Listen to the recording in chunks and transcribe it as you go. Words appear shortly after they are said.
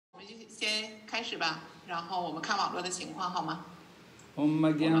就先开始吧，然后我们看网络的情况好吗？ Om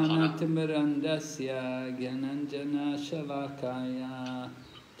Jnana Timirandasya Gyananjana Shalakaya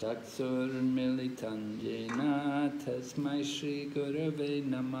Chaksur Militan Jena Tasmai Shri Gurave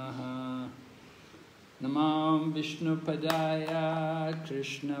Namaha Namam Vishnu Padaya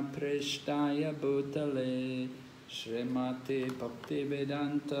Krishna Preshtaya Bhutale Srimati Bhakti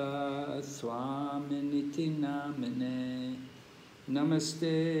Vedanta Swami Niti Namine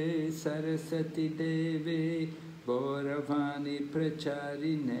Namaste Saraswati Devi Gauravani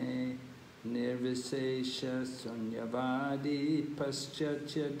Pracharine Nirvisesha Sunyavadi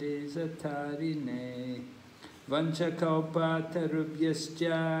Paschatya Desatarine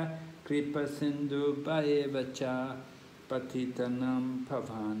Vanchakalpatarubhyascha Kripa Sindhu Bhaevacha Patitanam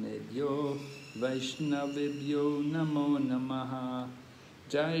Pavanebhyo Vaishnavibhyo Namo Namaha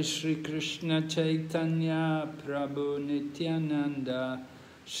Jai Shri Krishna Chaitanya Prabhu Nityananda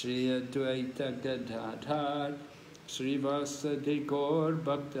Shri Advaita Gadadhar Shri Vasadi Gaur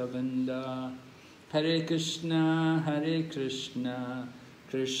Bhaktavinda Hare Krishna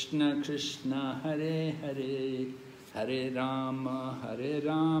Krishna Krishna Hare Hare Hare Rama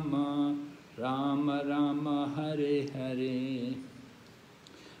Rama Rama Hare Hare.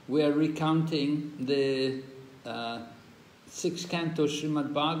 We are recounting the 6th canto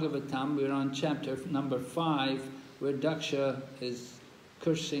Srimad Bhagavatam. We're on chapter number 5 where Daksha is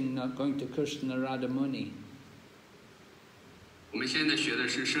cursing, not going to curse Narada Muni. 我们现在学的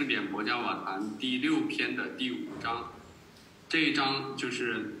是圣典博伽瓦坛第6篇的第5章，这一章就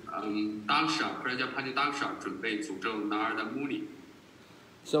是Daksha Prajapati Daksha 准备诅咒 Narada Muni。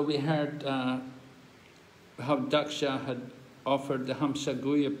 So we heard how Daksha had offered the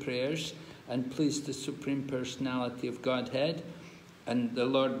Hamsaguya prayers and pleased the Supreme Personality of Godhead, and the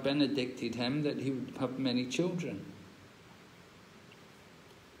Lord benedicted him that he would have many children.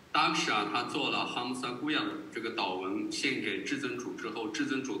 Daksha 他做了 Hamsaguya 的这个祷文献给至尊主之后，至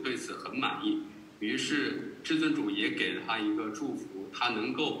尊主对此很满意，于是至尊主也给了他一个祝福，他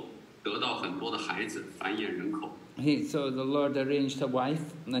能够得到很多的孩子，繁衍人口。 So the Lord arranged a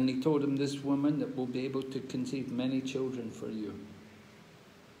wife, and he told him, this woman that will be able to conceive many children for you.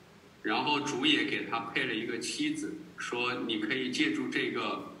 然后主也给他配了一个妻子，说你可以借助这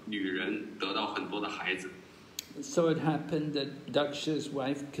个女人得到很多的孩子。 So it happened that Daksha's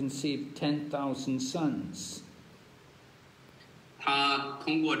wife conceived 10,000 sons. 他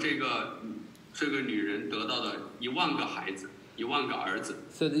通过这个女人得到了10000个孩子，10000个儿子。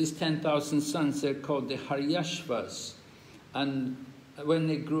 So these 10,000 sons are called the Haryashvas, and when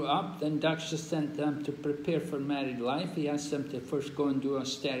they grew up, then Daksha sent them to prepare for married life. He asked them to first go and do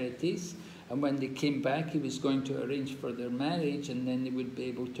austerities, and when they came back, he was going to arrange for their marriage, and then they would be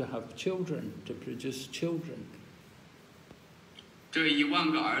able to have children, to produce children. 这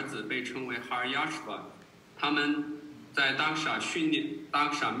10000个儿子被称为 Haryashva， 他们在 Daksha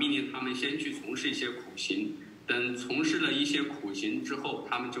命令他们先去从事一些苦行，等从事了一些苦行之后，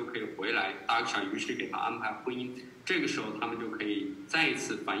他们就可以回来。Daksha 于是给他安排婚姻，这个时候他们就可以再一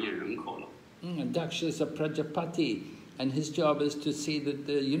次繁衍人口了。Daksha is a Prajapati, and his job is to see that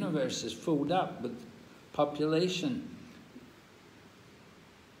the universe is filled up with population.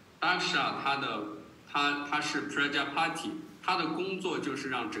 Daksha 他是 Prajapati， 他的工作就是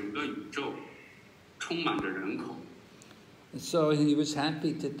让整个宇宙充满着人口。 So he was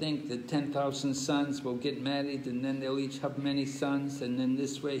happy to think that 10,000 sons will get married, and then they'll each have many sons, and in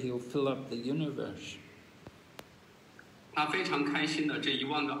this way he'll fill up the universe. 他非常开心的，这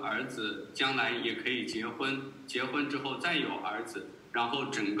10000个儿子将来也可以结婚，结婚之后再有儿子，然后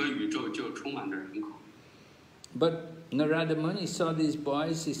整个宇宙就充满着人口。 But Narada Muni saw these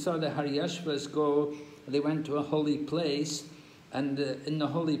boys. He saw the Haryashvas go. They went to a holy place, and in the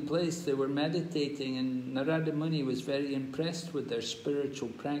holy place they were meditating, and Narada Muni was very impressed with their spiritual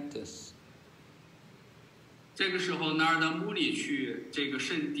practice. 这个时候 Narada Muni 去这个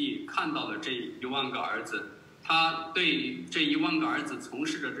圣地看到了这10000个儿子，他对这10000个儿子从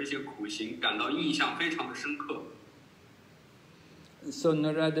事的这些苦行感到印象非常的深刻。 So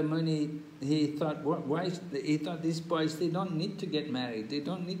Narada Muni, he thought these boys, they don't need to get married, they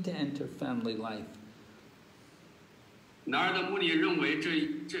don't need to enter family life. Narada Muni 认为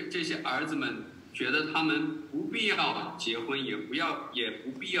这些儿子们觉得他们不必要结婚，也不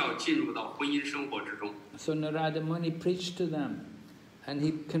必要进入到婚姻生活之中。 So Narada Muni preached to them, and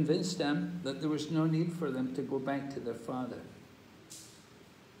he convinced them that there was no need for them to go back to their father.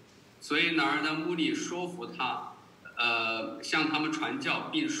 所以 Narada Muni 说服他，向他们传教，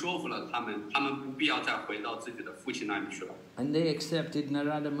并说服了他们不必要再回到自己的父亲那里去了。 And they accepted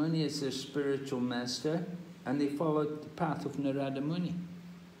Narada Muni as their spiritual master, and they followed the path of Narada Muni.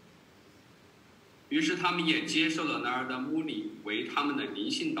 于是他们也接受了Narada Muni为他们的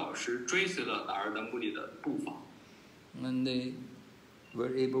灵性导师，追随了Narada Muni的步伐。And they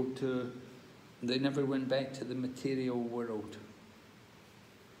were able to, they never went back to the material world.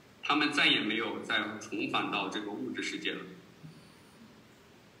 他们再也没有再重返到这个物质世界了。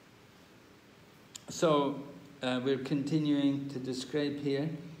So we're continuing to describe here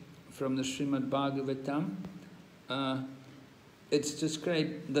from the Srimad Bhagavatam. It's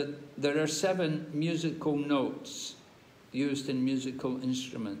described that there are 7 musical notes used in musical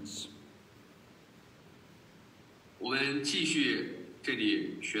instruments. 我们继续这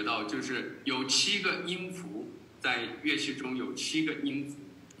里学到，就是有7个音符，在乐器中有7个音符。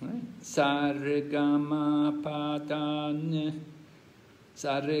Sa re ga ma pa da ne,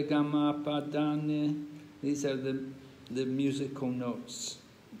 sa re ga ma pa da ne. These are the musical notes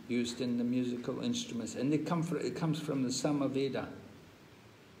used in the musical instruments, and it comes from the Samaveda.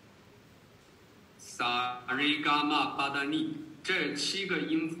 Sa re ga ma pa da ni， 这7个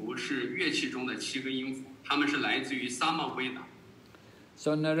音符是乐器中的7个音符，它们是来自于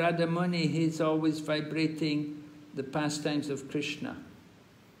Samaveda。So Narada Muni, he's always vibrating the pastimes of Krishna.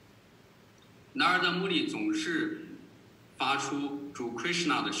 Narada Muni 总是发出主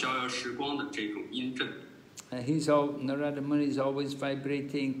Krishna 的逍遥时光的这种音震。Narada Muni is always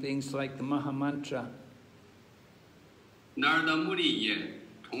vibrating things like the Mahamantra. Narada Muni 也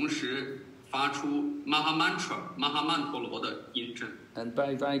同时发出 Mahamantra 曼陀罗的音震。And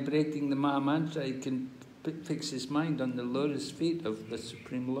by vibrating the Mahamantra, he can fix his mind on the lotus feet of the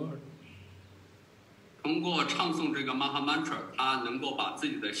Supreme Lord. 通过唱诵这个 Mahamantra， 他能够把自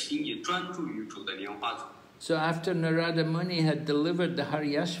己的心意专注于主的莲花座。So after Narada Muni had delivered the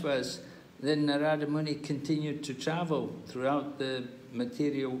Haryashvas, then Narada Muni continued to travel throughout the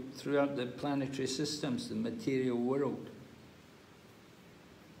planetary systems, the material world.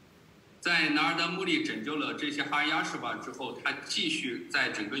 在 Narada Muni 拯救了这些哈亚什巴之后，他继续在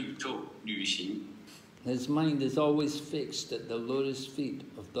整个宇宙旅行。His mind is always fixed at the lotus feet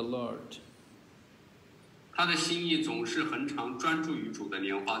of the Lord. 他的心意总是恒常专注于主的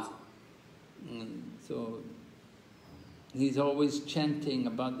莲花座。So he's always chanting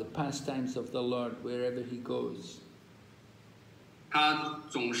about the pastimes of the Lord wherever he goes. 他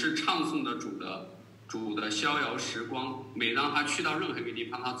总是唱诵着主的逍遥时光。每当他去到任何一个地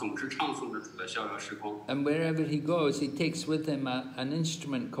方，他总是唱诵着主的逍遥时光。And wherever he goes, he takes with him an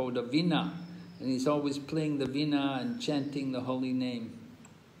instrument called a Vina, and he's always playing the Vina and chanting the holy name.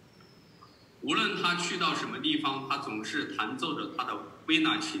 无论他去到什么地方，他总是弹奏着他的维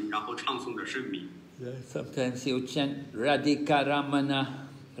那琴，然后唱诵着圣名。Sometimes he'll chant Radhika Ramana,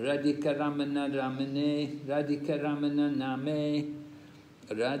 Radhika Ramana Ramane, Radhika Ramana Name,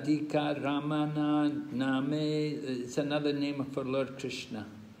 Radhika Ramana Name. It's another name for Lord Krishna.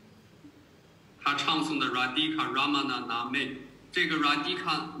 他唱诵的 Radhika Ramana Name， 这个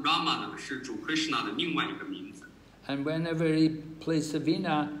Radhika Ramana 是主 Krishna 的另外一个名字。And whenever he plays the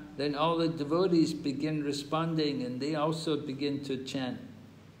Vina, then all the devotees begin responding, and they also begin to chant.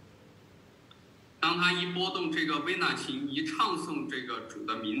 当他一拨动这个维那琴，一唱诵这个主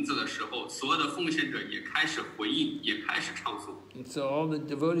的名字的时候，所有的奉献者也开始回应，也开始唱诵。And so all the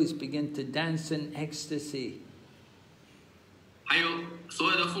devotees begin to dance in ecstasy. 还有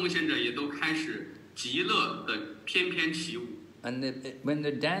所有的奉献者也都开始极乐的翩翩起舞。And when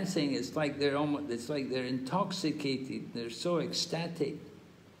they're dancing, it's like they're intoxicated. They're so ecstatic.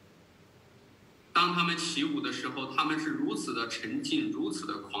 当他们起舞的时候，他们是如此的沉浸，如此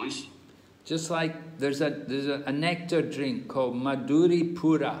的狂喜。Just like there's a nectar drink called Madhuri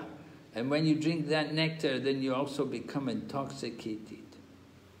Pura, and when you drink that nectar, then you also become intoxicated.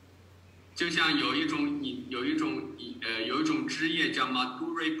 就像有一种汁液叫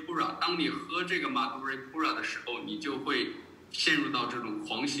Madhuri Pura， 当你喝这个 Madhuri Pura 的时候，你就会陷入到这种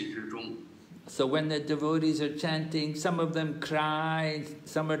狂喜之中。So when the devotees are chanting, some of them cry,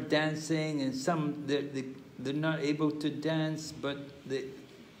 some are dancing, and some they're not able to dance, but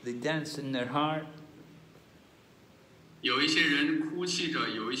they dance in their heart. 有一些人哭泣着，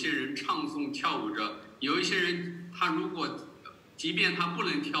有一些人唱诵跳舞着，有一些人他如果即便他不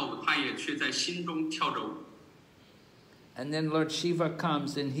能跳舞，他也却在心中跳着舞。And then Lord Shiva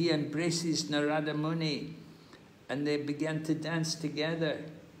comes and he embraces Narada Muni, and they begin to dance together.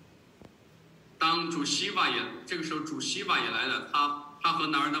 当主西瓦这个时候主西瓦也来了，他和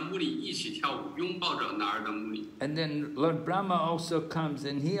拿尔达穆尼一起跳舞，拥抱着拿尔达穆尼。And then Lord Brahma also comes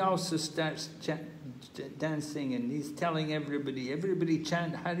and he also starts dancing, and he's telling everybody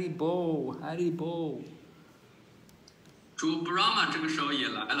chant Hari Bol, Hari Bol. 主 Brahma 这个时候也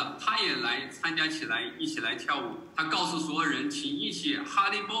来了，他也来参加起来，一起来跳舞。他告诉所有人，请一起哈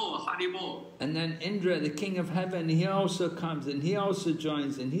利波，哈利波。And then Indra, the king of heaven, he also comes and he also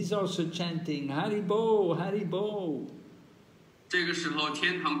joins and he's also chanting Haribo, Haribo. 这个时候，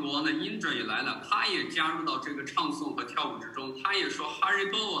天堂国王的 Indra 也来了，他也加入到这个唱诵和跳舞之中，他也说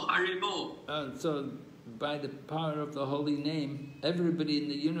Haribo, Haribo。So by the power of the holy name, everybody in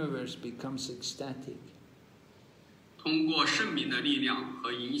the universe becomes ecstatic. 通过圣名的力量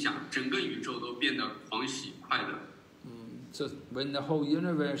和影响，整个宇宙都变得狂喜快乐。So when the whole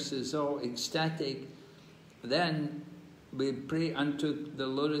universe is all ecstatic, then we pray unto the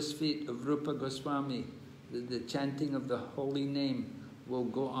lotus feet of Rupa Goswami. The chanting of the holy name will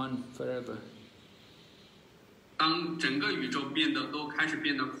go on forever. 当整个宇宙都开始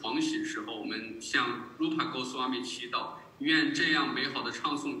变得狂喜时候，我们向 Rupa Goswami 祈祷，愿这样美好的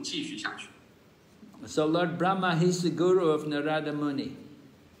唱诵继续下去。So Lord Brahma, he's the guru of Narada Muni.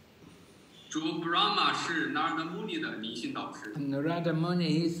 主 Brahma 是 Narada Muni 的灵性导师。Narada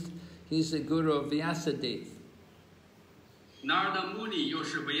Muni, he's the guru of Vyasadeva. Narada Muni 又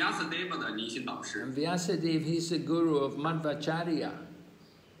是 Vyasadeva 的灵性导师。And Vyasadeva, he's the guru of Madhvacharya.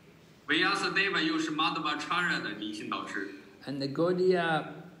 Vyasadeva 又是 Madhvacharya 的灵性导师。And the Gaudiya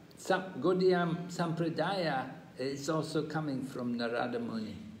Sampradaya is also coming from Narada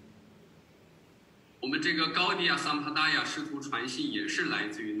Muni. 我们这个高迪亚桑帕达亚师徒传信也是来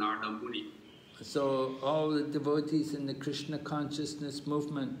自于 Narada Muni。So all the devotees in the Krishna consciousness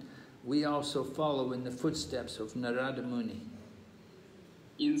movement, we also follow in the footsteps of Narada Muni.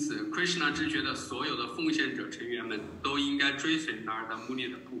 因此 ，Krishna 知觉的所有的奉献者成员们都应该追随 Narada Muni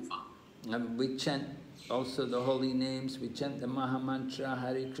的步伐。And we chant also the holy names. We chant the Maha Mantra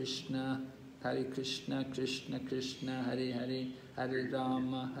Hare Krishna, Krishna Krishna, Hare Hare, Hare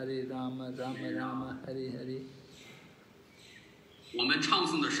Rama, Rama Rama, Hare Hare. 我们唱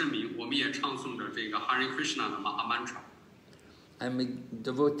诵的圣名，我们也唱诵着这个 Hare Krishna 的 Maha Mantra。And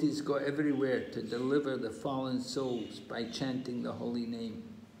devotees go everywhere to deliver the fallen souls by chanting the holy name.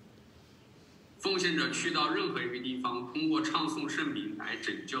 奉献者去到任何一个地方，通过唱诵圣名来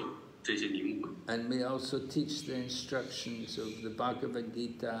拯救这些灵魂。And we also teach the instructions of the Bhagavad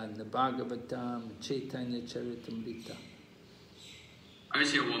Gita and the Bhagavatam, Chaitanya Charitamrita. 而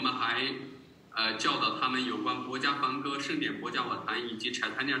且我们还教导他们有关博伽梵歌、圣典博伽瓦坛以及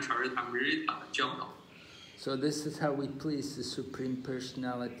Chaitanya Charitamrita 的教导。So this is how we please the Supreme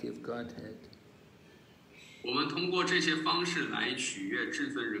Personality of Godhead. 我们通过这些方式来取悦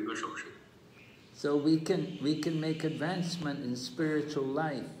至尊人格守神。So we can make advancement in spiritual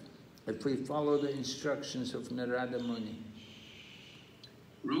life if we follow the instructions of Narada Muni.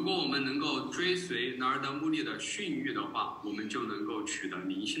 如果我们能够追随 Narada Muni 的训谕的话，我们就能够取得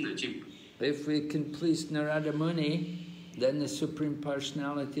灵性的进步。If we can please Narada Muni, then the Supreme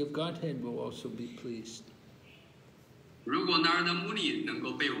Personality of Godhead will also be pleased. 如果 Narada Muni 能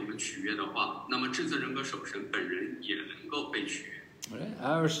够被我们取悦的话，那么至尊人格守神本人也能够被取悦。Right?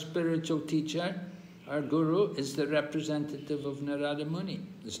 Our spiritual teacher, our guru, is the representative of Narada Muni.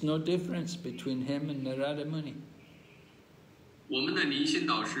 There's no difference between him and Narada Muni. 我们的灵性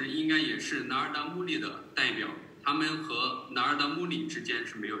导师应该也是 Narada Muni 的代表，他们和 Narada Muni 之间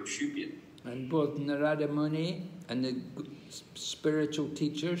是没有区别的。And both Narada Muni and the spiritual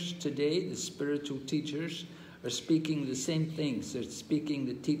teachers today, the spiritual teachers, are speaking the same things. They're speaking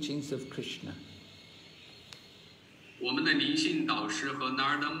the teachings of Krishna. 我们的灵性导师和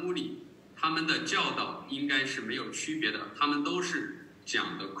Narada Muni 他们的教导应该是没有区别的，他们都是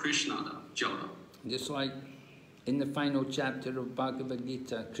讲的 Krishna 的教导。Just like in the final chapter of Bhagavad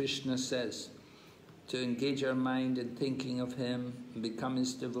Gita, Krishna says to engage our mind in thinking of him, become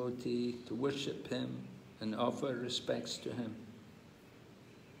his devotee, to worship him and offer respects to him.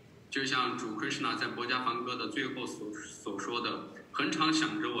 就像主 Krishna 在博伽梵歌的最后所说的，恒常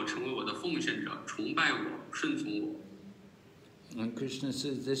想着我，成为我的奉献者，崇拜我，顺从我。And Krishna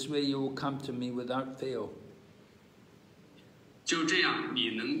says, this way you will come to me without fail. 就这样，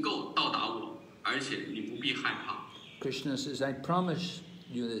你能够到达我，而且你不必害怕。Krishna says, I promise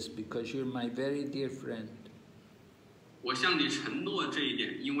you this because you're my very dear friend. 我向你承诺这一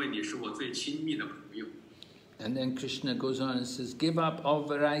点，因为你是我最亲密的朋友。And then Krishna goes on and says, give up all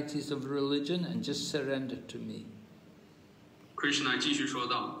varieties of religion and just surrender to me. Krishna 继续说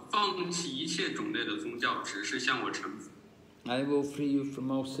道：“放弃一切种类的宗教，只是向我臣服。” I will free you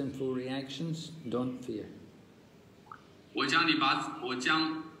from all sinful reactions. Don't fear. 我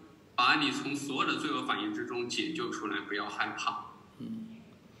将把你从所有的罪恶反应之中解救出来，不要害怕。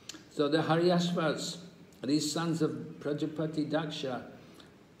So the Haryashvas, these sons of Prajapati Daksha,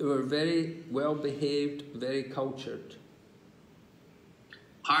 were very well behaved, very cultured.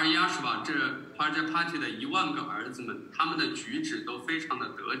 哈尔亚什瓦这Prajapati的10000个儿子们，他们的举止都非常的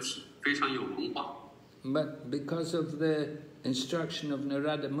得体，非常有文化。But because of the instruction of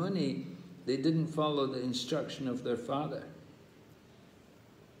Narada Muni, they didn't follow the instruction of their father.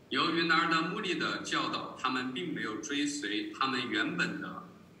 由于Narada Muni的教导，他们并没有追随他们原本的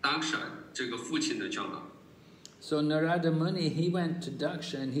Daksha这个父亲的教导。So Narada Muni, he went to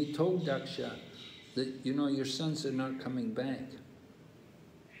Daksha and he told Daksha that, you know, your sons are not coming back.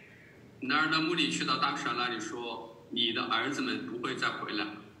 Narada Muni 去到Daksha那里说，你的儿子们不会再回来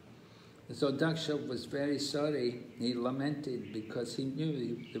了。So Daksha was very sorry. He lamented because he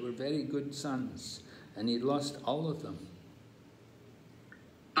knew they were very good sons and he lost all of them.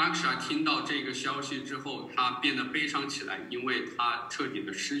 Daksha 听到这个消息之后，他变得悲伤起来，因为他彻底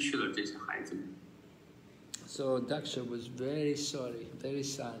的失去了这些孩子们。So Daksha was very sorry, very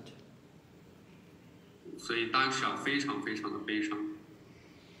sad. 所以 Daksha 非常非常的悲伤。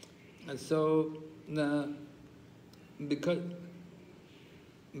And so because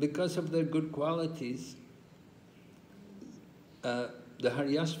of their good qualities, the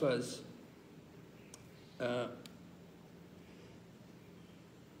Haryashvas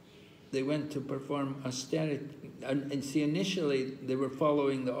they went to perform austerity. And see, initially they were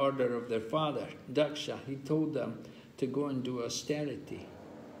following the order of their father, Daksha. He told them to go and do austerity.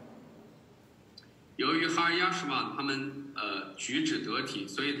 由于哈尔亚什瓦他们举止得体，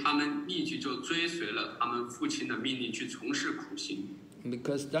所以他们立即就追随了他们父亲的命令去从事苦行。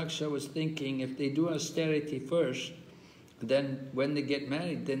Because Daksha was thinking if they do austerity first, then when they get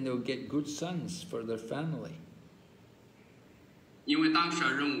married, then they'll get good sons for their family. 因为Daksha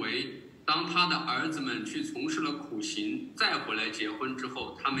认为，当他的儿子们去从事了苦行，再回来结婚之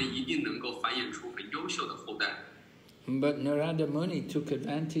后，他们一定能够繁衍出很优秀的后代。But Narada Muni took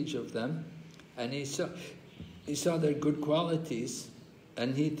advantage of them, and he saw their good qualities,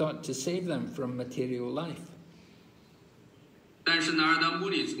 and he thought to save them from material life. 但是Narada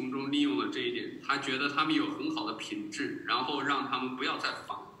Muni从中利用了这一点，他觉得他们有很好的品质，然后让他们不要再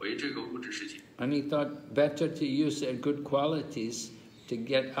返回这个物质世界。And he thought better to use their good qualities to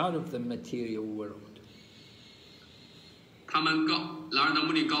get out of the material world. Narada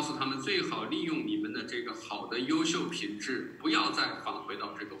Muni 告诉他们，最好利用你们的这个好的优秀品质，不要再返回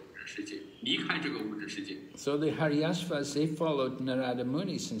到这个物质世界，离开这个物质世界。So the Haryashvas, they followed Narada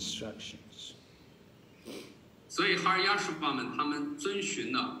Muni's instructions. 所以哈尔亚什瓦们他们遵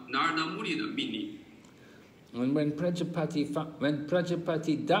循了Narada Muni的命令。And when Prajapati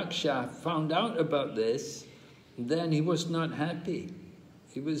Daksha found out about this, then he was not happy.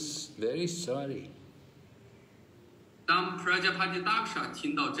 He was very sorry. 当 Prajapati Daksha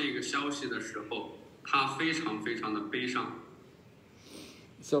听到这个消息的时候，他非常非常的悲伤。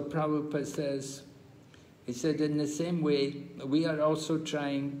So Prabhupada says, he said, in the same way, we are also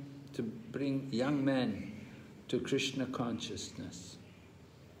trying to bring young men to Krishna consciousness.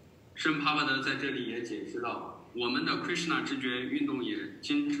 圣帕帕德在这里也解释到，我们的 Krishna 知觉运动也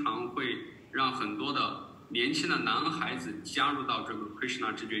经常会让很多的年轻的男孩子加入到这个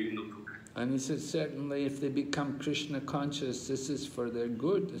Krishna 知觉运动中来。And he said, certainly if they become Krishna conscious, this is for their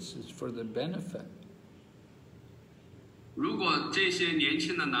good, this is for their benefit. 如果这些年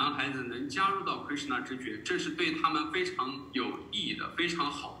轻的男孩子能加入到 Krishna 知觉，这是对他们非常有意义的，非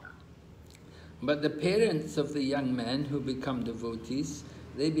常好的。But the parents of the young men who become devotees,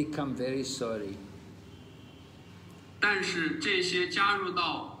 they become very sorry. 但是这些加入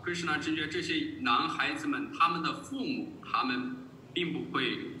到 Krishna 知觉这些男孩子们，他们的父母，他们并不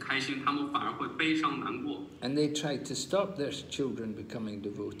会开心，他们反而会悲伤难过。And they try to stop their children becoming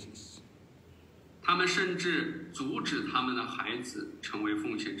devotees. 他们甚至阻止他们的孩子成为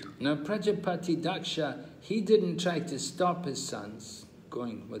奉献者。Now Prajapati Daksha, he didn't try to stop his sons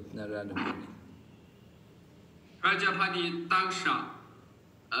going with Narada Muni. Prajapati Daksha，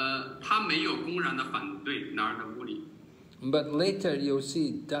他没有公然的反对 Narada Muni。But later you'll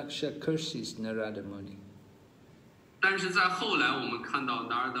see Daksha curses Narada Muni. 但是在后来我们看到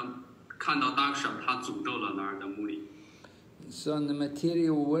Daksha 他诅咒了 Narada Muni。So in the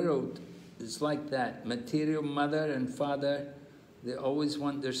material world, it's like that. Material mother and father, they always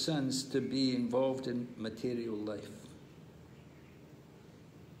want their sons to be involved in material life.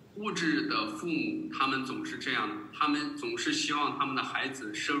 物质的父母，他们总是这样的，他们总是希望他们的孩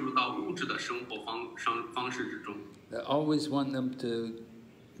子摄入到物质的生活方式之中。They always want them to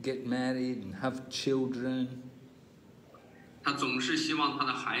get married and have children. 他总是希望他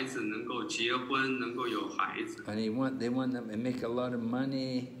的孩子能够结婚，能够有孩子。And they want them to make a lot of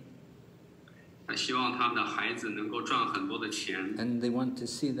money. 他希望他们的孩子能够赚很多的钱。And they want to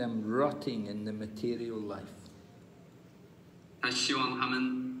see them rotting in the material life. 他希望他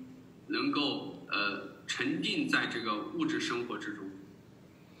们能够沉浸在这个物质生活之中。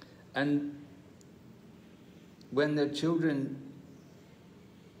And when the children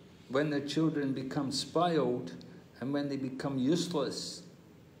become spoiled and when they become useless,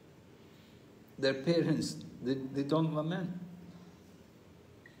 their parents they don't lament.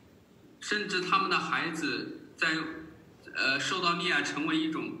 甚至他们的孩子在受到溺爱成为一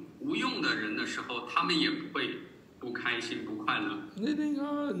种无用的人的时候，他们也不会不开心不快乐。They think,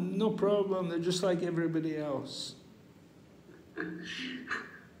 oh, no problem, they're just like everybody else.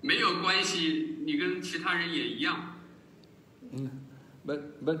 没有关系，你跟其他人也一样。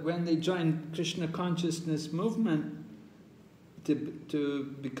But when they join Krishna consciousness movement to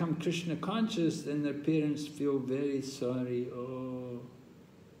become Krishna conscious, then their parents feel very sorry. Oh.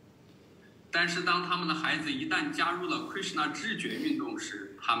 但是当他们的孩子一旦加入了 Krishna 知觉运动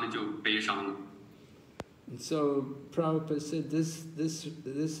时，他们就悲伤了。So Prabhupada said this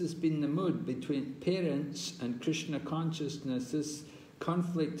has been the mood between parents and Krishna consciousness. This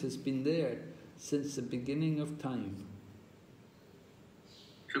conflict has been there since the beginning of time.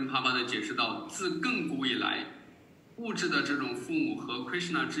 圣帕巴的解释到，自亘古以来，物质的这种父母和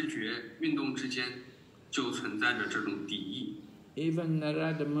Krishna 知觉运动之间就存在着这种敌意。Even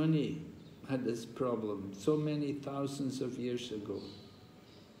Narada Muni had this problem so many thousands of years ago.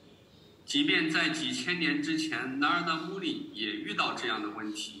 即便在几千年之前 ，Narada Muni 也遇到这样的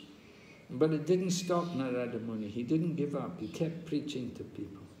问题。But it didn't stop Narada Muni. He didn't give up. He kept preaching to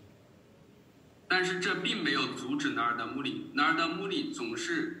people. 但是这并没有阻止 Narada Muni。Narada Muni 总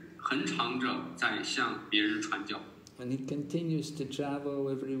是恒常着在向别人传教。And he continues to travel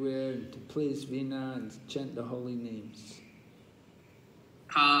everywhere and to praise Vina and chant the holy names.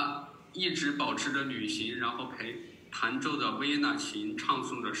 他一直保持着旅行，然后弹奏着维纳琴，唱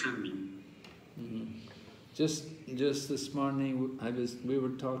诵着圣名。Just this morning, we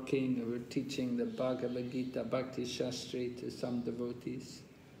were teaching the Bhagavad Gita, Bhakti Shastri to some devotees.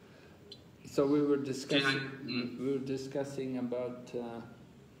 So we were discussing about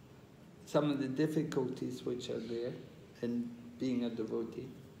some of the difficulties which are there in being a devotee.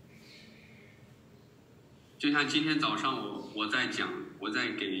 就像今天早上我在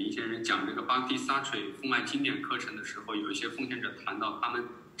给一些人讲这个 Bhakti Shastri 奉爱经典课程的时候，有一些奉献者谈到他们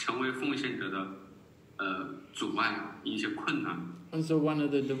成为奉献者的阻碍，一些困难。And so one of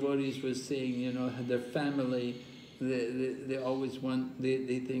the devotees was saying, their family, they always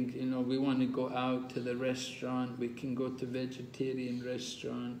they think, we want to go out to the restaurant, we can go to vegetarian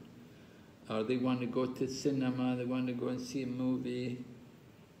restaurant, or they want to go to cinema, they want to go and see a movie.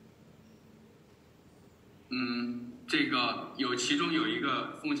 这个其中有一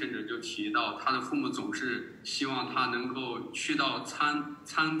个奉献者就提到，他的父母总是希望他能够去到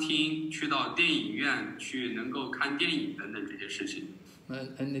餐厅，去到电影院，去能够看电影等等这些事情。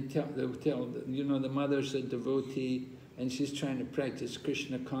And they tell the mother's a devotee and she's trying to practice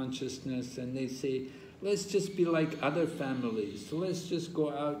Krishna consciousness, and they say, let's just be like other families. So let's just go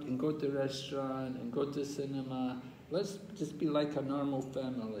out and go to a restaurant and go to cinema. Let's just be like a normal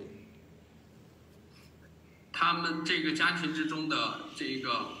family. 他们这个家庭之中的这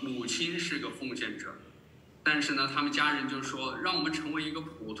个母亲是个奉献者，但是呢，他们家人就说，让我们成为一个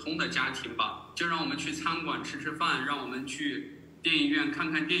普通的家庭吧，就让我们去餐馆吃吃饭，让我们去电影院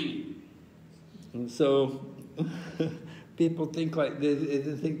看看电影。And so people think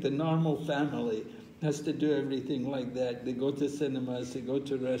they think the normal family has to do everything like that. They go to cinemas, they go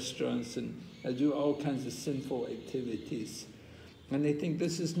to restaurants, and they do all kinds of sinful activities, and they think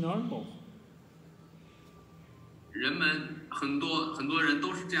this is normal. 人们很多人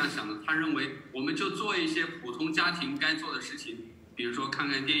都是这样想的，他认为我们就做一些普通家庭该做的事情，比如说看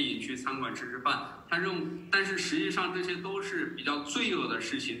看电影、去餐馆吃吃饭。但是实际上这些都是比较罪恶的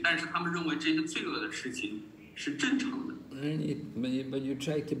事情，但是他们认为这些罪恶的事情是正常的。But you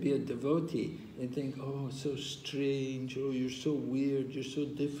try to be a devotee, you think, oh, so strange, oh, you're so weird, you're so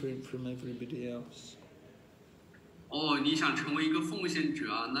different from everybody else. 你想成为一个奉献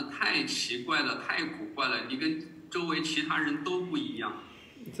者啊，那太奇怪了，太古怪了，你跟周围其他人都不一样。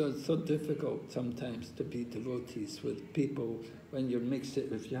So it's so difficult sometimes to be devotees with people when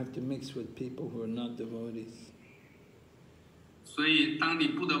if you have to mix with people who are not devotees. 所以当你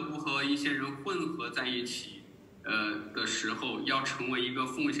不得不和一些人混合在一起的时候，要成为一个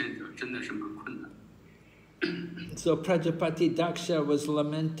奉献者真的是蛮困难。So Prajapati Daksha was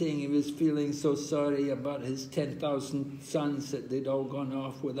lamenting, he was feeling so sorry about his 10,000 sons that they'd all gone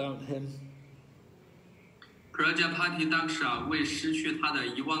off without him. Prajapati Daksha 为失去他的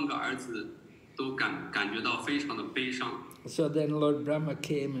10000个儿子都感觉到非常的悲伤。So then Lord Brahma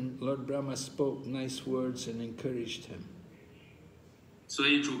came and Lord Brahma spoke nice words and encouraged him. 所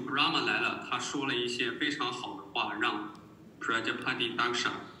以主 Brahma 来了，他说了一些非常好的话，让 Prajapati Daksha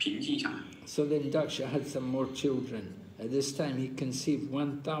平静下来。So then Daksha had some more children. At this time he conceived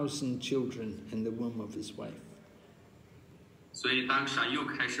 1,000 children in the womb of his wife. 所以 Daksha 又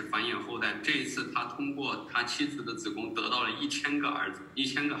开始繁衍后代。这一次他通过他妻子的子宫得到了1000个儿子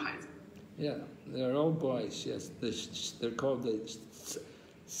，1000个孩子。Yeah, they're all boys. Yes, they're called the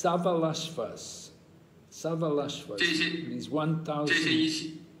Savalashvas. Savalashvas means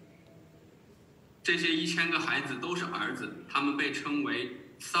 1,000. 这些1000个孩子都是儿子，他们被称为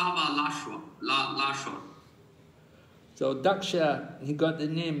Savalashva。So Daksha, he got the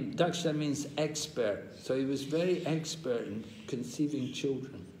name, Daksha means expert. So he was very expert in conceiving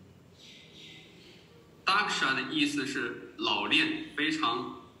children. Daksha 的意思是老练，非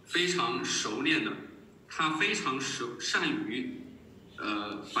常熟练的，他非常善于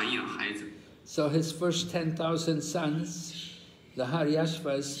繁衍孩子。So his first 10,000 sons, the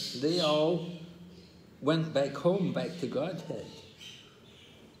Haryashvas, they all went back home, back to Godhead.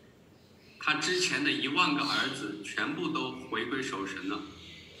 他之前的10000个儿子全部都回归守神了。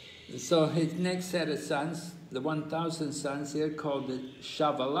So his next set of sons, the 1,000 sons, they're called the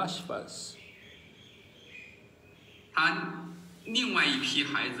Shavalashvas. 他另外一批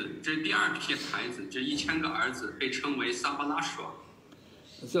孩子，这第二批孩子，这1000个儿子被称为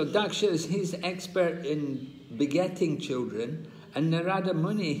Savalashva。So Daksha he's expert in begetting children, and Narada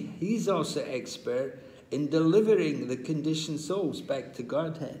Muni, he's also expert in delivering the conditioned souls back to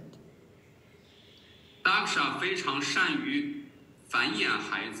Godhead. Daksha 非常善于繁衍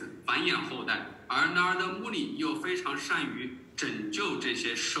孩子、繁衍后代，而 Narada Muni 又非常善于拯救这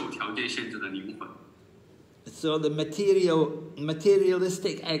些受条件限制的灵魂。So the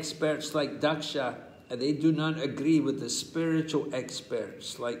materialistic experts like Daksha, they do not agree with the spiritual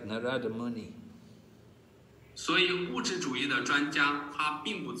experts like Narada Muni. 所以物质主义的专家，他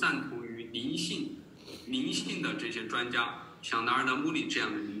并不赞同于灵性的这些专家，像 Narada Muni 这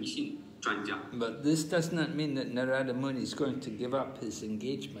样的灵性专家。But this does not mean that Narada Muni is going to give up his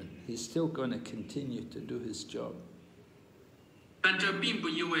engagement. He's still going to continue to do his job. 但这并不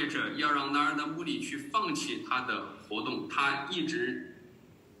意味着要让 Narada Muni 去放弃他的活动，他一直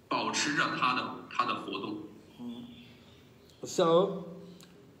保持着他的活动。So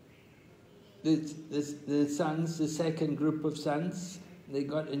the sons, the second group of sons, they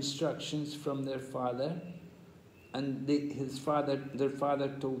got instructions from their father, and their father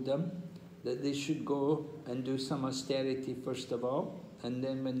told them that they should go and do some austerity first of all, and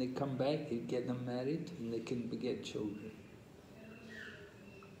then when they come back, he'd get them married and they can beget children.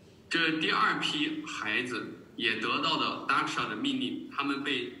 这第二批孩子也得到了 Daksha 的命令，他们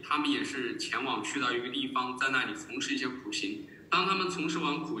也是前往去到一个地方，在那里从事一些苦行。当他们从事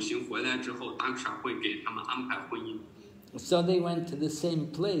完苦行回来之后 ，Daksha 会给他们安排婚姻。So they went to the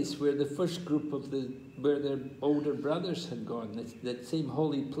same place where the first group where their older brothers had gone. That same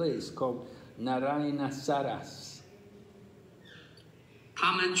holy place called Narayanasaras.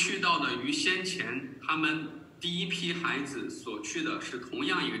 他们去到的与先前他们第一批孩子所去的是同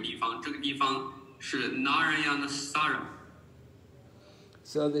样一个地方，这个地方是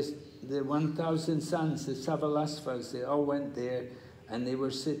Narayanasara。So the 1,000 sons, the Savalasvas, they all went there, and they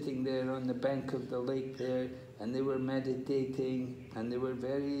were sitting there on the bank of the lake there, and they were meditating, and they were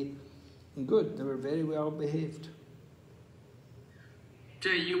very good. They were very well behaved.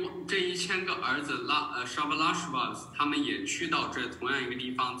 这1000个儿子Shavalashvas 他们也去到这同样一个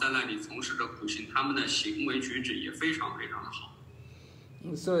地方，在那里从事着苦行，他们的行为举止也非常非常的好。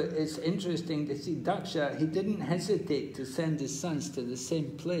So it's interesting to see Daksha, he didn't hesitate to send his sons to the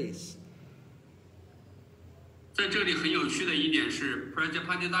same place. 在这里很有趣的一点是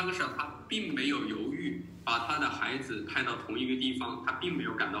Prajapati Daksha 他并没有犹豫把他的孩子派到同一个地方，他并没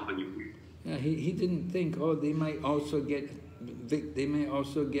有感到很犹豫。Yeah, he didn't think, oh, they might also get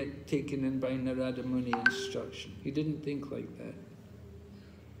taken in by Narada Muni instruction. He didn't think like that.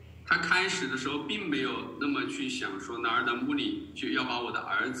 他开始的时候并没有那么去想说 Narada Muni 就要把我的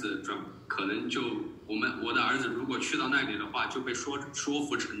儿子可能就我的儿子如果去到那里的话就被说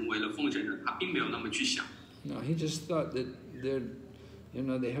服成为了奉献人，他并没有那么去想。No, he just thought that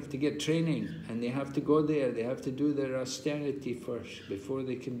they have to get training and they have to go there. They have to do their austerity first before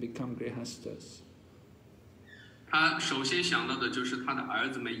they can become grihastas. 他首先想到的就是他的儿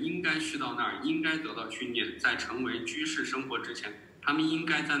子们应该去到那儿，应该得到训练，在成为居士生活之前，他们应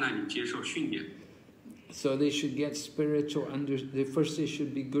该在那里接受训练。So they should get spiritual first they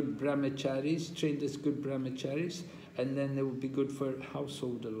should be good brahmacharis, trained as good brahmacharis, and then they will be good for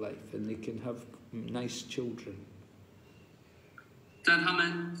householder life, and they can have nice children. 在他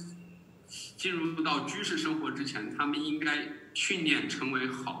们进入到居士生活之前，他们应该训练成为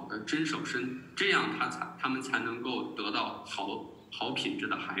好的真手身，这样他们才能够得到好品质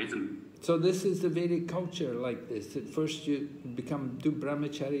的孩子们。So this is the Vedic culture like this. At first you do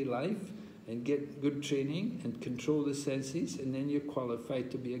brahmachari life and get good training and control the senses, and then you're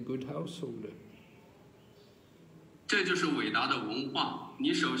qualified to be a good householder. 这就是伟大的文化。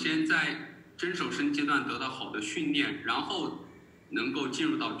你首先在真手身阶段得到好的训练，然后能够进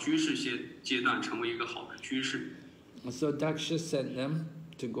入到居士阶段，成为一个好的居士。So Daksha sent them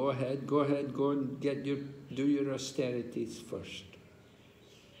to go ahead, go and do your austerities first.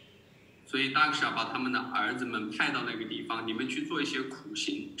 所以 Daksha 把他们的儿子们派到那个地方，你们去做一些苦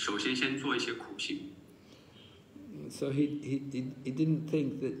行，首先做一些苦行。So he didn't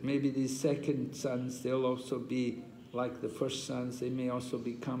think that maybe these second sons, they'll also be like the first sons, they may also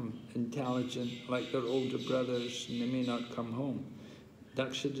become intelligent like their older brothers and they may not come home.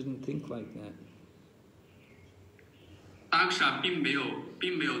 Daksha didn't think like that. Daksha 并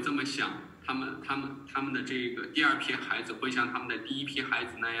没有这么想，他们的这个第二批孩子会像他们的第一批孩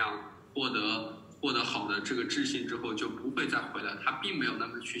子那样获得好的这个智性之后就不会再回来，他并没有那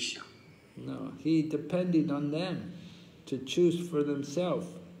么去想。No, he depended on them to choose for themselves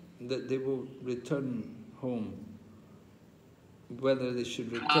that they will return home, whether they should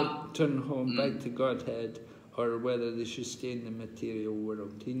return home back to Godhead or whether they should stay in the material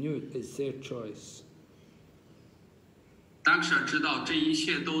world. He knew it's their choice. Daksha 知道这一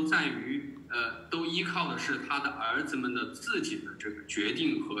切都在于都依靠的是他的儿子们的自己的这个决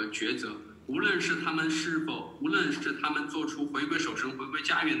定和抉择。无论是他们做出回归守身、回归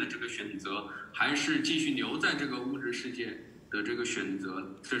家园的这个选择，还是继续留在这个物质世界的这个选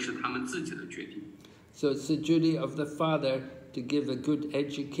择，这是他们自己的决定。So it's the duty of the father to give a good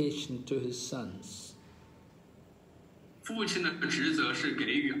education to his sons. 父亲的职责是给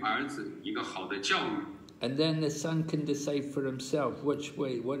予儿子一个好的教育。And then the son can decide for himself which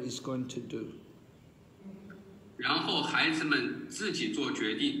way, what he's going to do. 然后孩子们自己做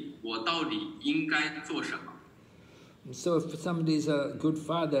决定，我到底应该做什么。So if somebody's a good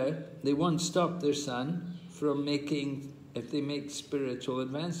father, they won't stop their son from if they make spiritual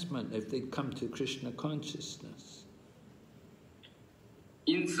advancement, if they come to Krishna consciousness.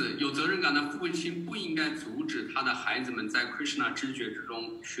 因此，有责任感的父亲不应该阻止他的孩子们在 Krishna 知觉之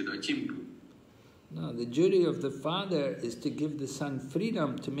中取得进步。No, the duty of the father is to give the son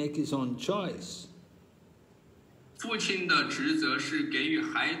freedom to make his own choice. 父亲的职责是给予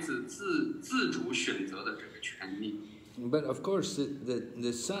孩子自主选择的这个权利。But of course,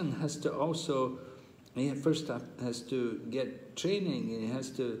 the son has to also, he first has to get training, he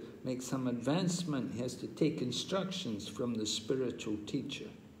has to make some advancement, he has to take instructions from the spiritual teacher.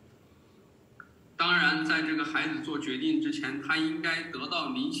 当然，在这个孩子做决定之前，他应该得到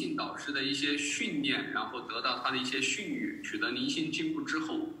灵性导师的一些训练，然后得到他的一些训语，取得灵性进步之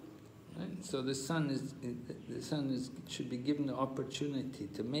后。Right? So the son should be given the opportunity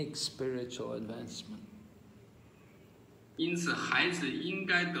to make spiritual advancement. 因此，孩子应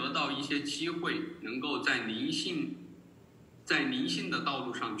该得到一些机会，能够在灵性的道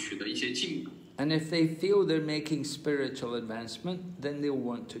路上取得一些进步。And if they feel they're making spiritual advancement, then they'll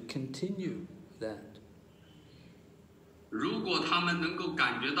want to continue that. 如果他们能够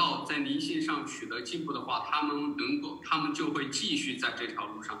感觉到在灵性上取得进步的话，他们就会继续在这条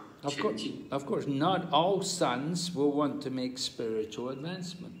路上前进。Of course, not all sons will want to make spiritual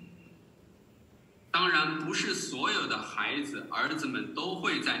advancement. 当然，不是所有的儿子们都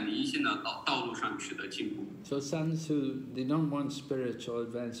会在灵性的道路上取得进步。So sons who they don't want spiritual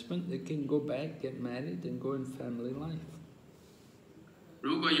advancement, they can go back, get married, and go in family life.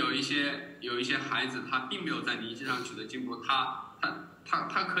 如果有一些孩子他并没有在灵性上取得进步，他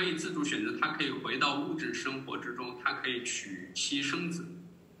可以自主选择，他可以回到物质生活之中，他可以娶妻生子。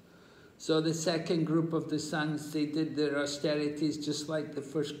So the second group of the sons, they did their austerities just like the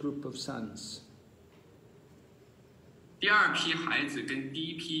first group of sons. 第二批孩子跟第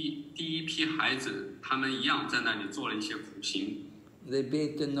一批孩子他们一样，在那里做了一些苦行。They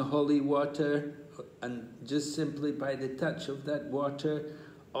bathed in the holy water, and just simply by the touch of that water,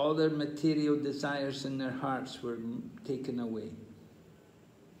 all their material desires in their hearts were taken away.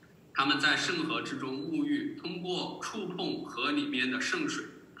 他们在圣河之中沐浴，通过触碰河里面的圣水，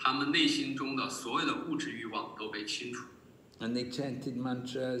他们内心中的所有的物质欲望都被清除。And they chanted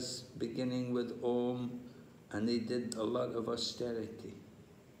mantras beginning with Om, and they did a lot of austerity.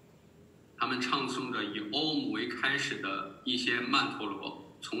 他们唱诵着以 Om 为开始的一些曼陀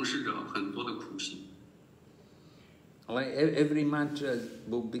罗，从事着很多的苦行。Like every mantra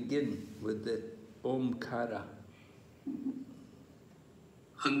will begin with the Omkara.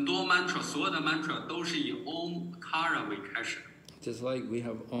 很多 mantra， 所有的 mantra 都是以 Omkara 为开始的。Just like we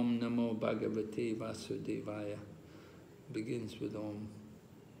have Om Namo Bhagavate Vasudevaya, begins with Om.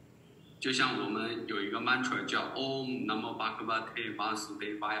 就像我们有一个 mantra 叫 Om Namo Bhagavate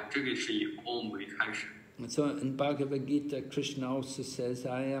Vasudevaya， 这个是以 Om 为开始。So in Bhagavad Gita, Krishna also says,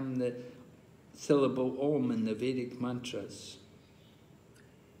 I am the syllable Om in the Vedic mantras.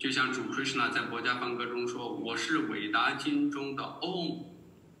 就像主 Krishna 在博伽梵歌中说，我是伟达经中的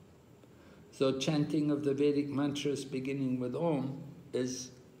Om。So chanting of the Vedic mantras beginning with Om is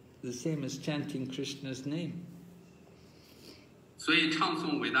the same as chanting Krishna's name. 所以唱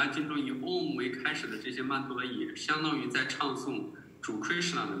诵伟达经中以 Om 为开始的这些曼陀罗也相当于在唱诵主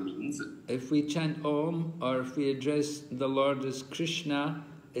Krishna 的名字。If we chant Om or if we address the Lord as Krishna,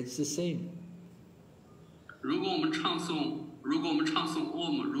 it's the same. 如果我们唱诵 Om， 如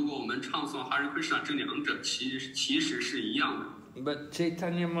果我们唱诵 Hare Krishna， 这两者其实是一样的。But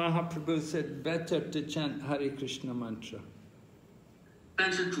Chaitanya Mahaprabhu said better to chant Hare Krishna mantra. 但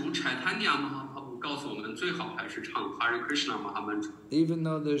是主 Chaitanya Mahaprabhu 告诉我们，最好还是唱 Hare Krishna Mahamantra。 Even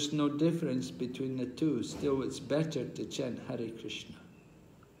though there's no difference between the two, still it's better to chant Hare Krishna.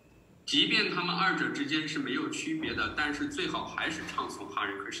 即便他们二者之间是没有区别的，但是最好还是唱诵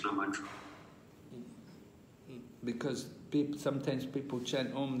Hare Krishna Mantra。 Because sometimes people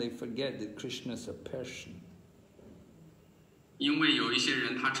chant Om, they forget that Krishna is a person. 因为有一些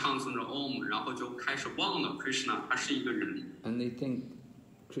人他唱诵着 Om， 然后就开始忘了 Krishna 他是一个人。 And they think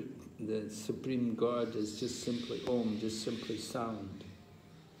the Supreme God is just simply Om, just simply sound.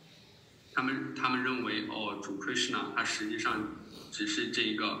 他们认为主 Krishna 他实际上只是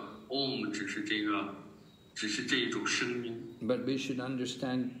这个 Om， 只是这一种声音。 But we should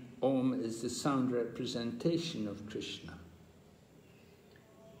understand Om is the sound representation of Krishna.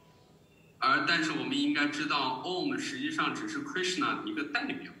 但是我们应该知道 Om 实际上只是 Krishna 的一个代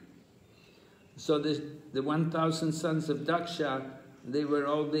表。 So the 1,000 sons of Daksha, they were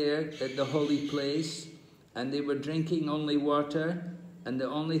all there at the holy place, and they were drinking only water, and the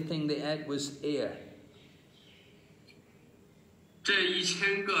only thing they ate was air. 这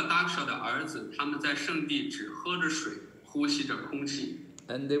1000个 Daksha 的儿子，他们在圣地只喝着水，呼吸着空气。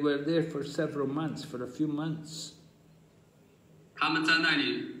 And they were there for several months, for a few months. 他们在那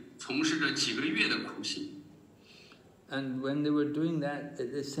里从事着几个月的苦行。 And when they were doing that,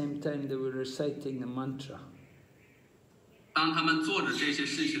 at the same time they were reciting the mantra. 当他们做着这些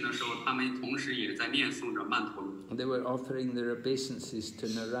事情的时候，他们同时也在念诵着曼陀罗。 They were offering their obeisances to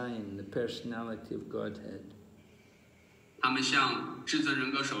Narayan, the personality of Godhead. 他们向至尊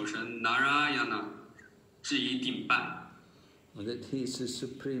人格首神 Narayana 致以顶拜。 That he is the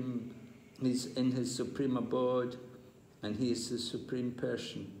supreme, he's in his supreme abode, and he is the supreme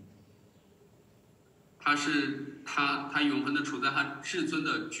person. 他永恒的处在他至尊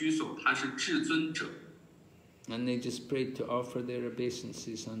的居所，他是至尊者。 And they just prayed to offer their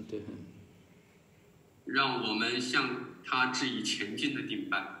obeisances unto him. 让我们向他致以前进的顶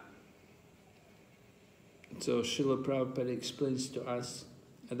拜。 So Srila Prabhupada explains to us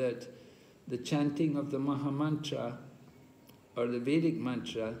that the chanting of the Mahamantra or the Vedic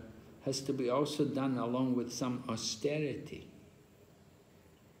mantra has to be also done along with some austerity.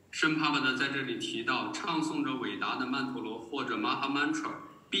 圣帕帕的在这里提到，唱诵着伟大的曼陀罗或者 Mahamantra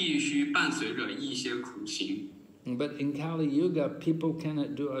必须伴随着一些苦行。 But in Kali Yuga, people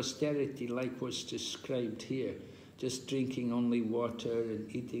cannot do austerity like what's described here, just drinking only water and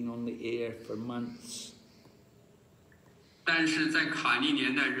eating only air for months. 但是在卡利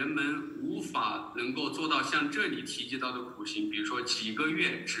年代，人们无法能够做到像这里提及到的苦行，比如说几个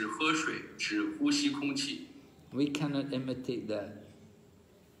月只喝水、只呼吸空气。 We cannot imitate that.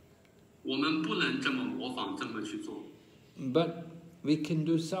 我们不能这么模仿，这么去做。 But we can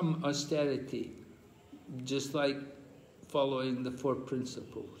do some austerity, just like following the 4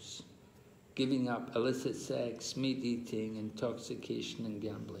 principles, giving up illicit sex, meat eating, intoxication, and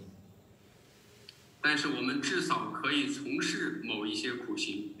gambling. 但是我们至少可以从事某一些苦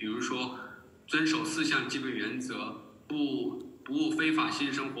行，比如说遵守4项基本原则，不非法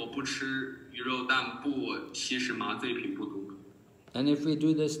性生活，不吃鱼肉蛋，不吸食麻醉品，不毒。 And if we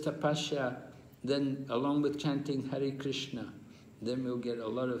do this tapasya, then along with chanting Hare Krishna, then we'll get a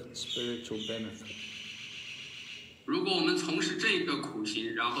lot of spiritual benefit. 如果我们从事这个苦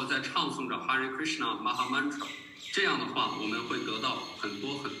行，然后再唱诵着 Hare Krishna Mahamantra， 这样的话，我们会得到很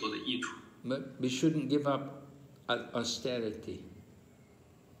多很多的益处。 But we shouldn't give up austerity.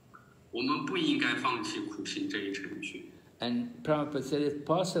 我们不应该放弃苦行这一程序。 And Prabhupada said, if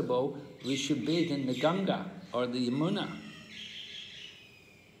possible, we should bathe in the Ganga or the Yamuna.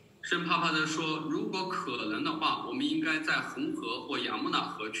 圣帕帕德说，如果可能的话，我们应该在红河或雅穆纳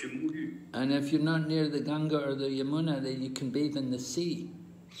河去沐浴。And if you're not near the Ganga or the Yamuna, then you can bathe in the sea.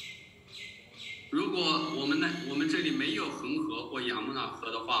 如果我们这里没有恒河或雅穆纳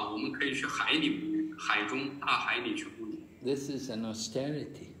河的话，我们可以去海里沐浴，大海里去沐浴。This is an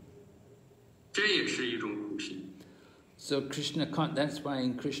austerity. 这也是一种苦行。So that's why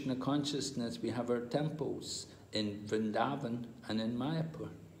in Krishna consciousness we have our temples in Vrindavan and in Mayapur.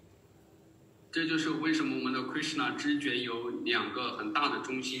 这就是为什么我们的 Krishna 知觉有两个很大的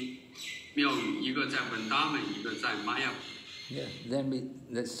中心庙宇，一个在 Vrindavan， 一个在 Mayapur。Yeah,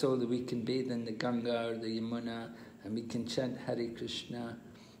 that's so that we can bathe in the Ganga or the Yamuna, and we can chant Hare Krishna,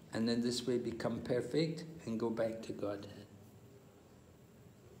 and then this way become perfect and go back to Godhead.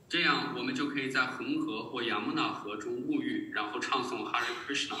 这样我们就可以在恒河或雅穆纳河中沐浴，然后唱诵 Hare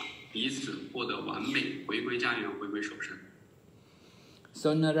Krishna， 以此获得完美，回归家园，回归首身。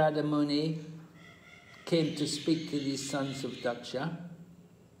So Narada Muni came to speak to these sons of Daksha.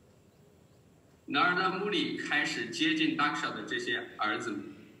 Narada Muni 开始接近 Daksha 的这些儿子们。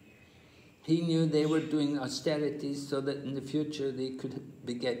He knew they were doing austerities so that in the future they could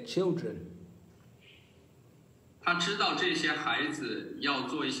beget children. 他知道这些孩子要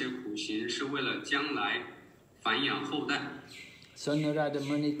做一些苦行，是为了将来繁衍后代。So Narada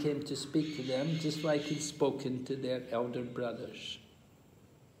Muni came to speak to them just like he'd spoken to their elder brothers.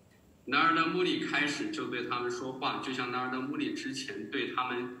 Narada Muni 开始就对他们说话，就像 Narada Muni 之前对他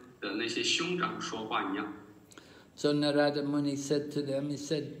们的那些兄长说话一样。So Narada Muni said to them, he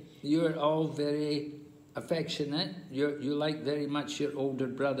said, "You're all very affectionate. You like very much your older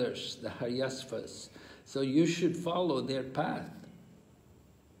brothers, the Haryasvas. So you should follow their path."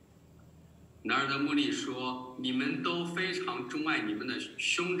 Narada Muni 说：“你们都非常钟爱你们的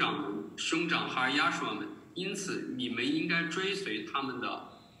兄长哈尔亚说们，因此你们应该追随他们的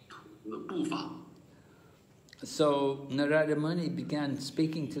步伐。” So Narada Muni began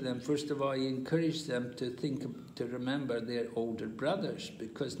speaking to them. First of all, he encouraged them to remember their older brothers,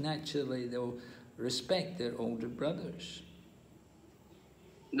 because naturally they'll respect their older brothers.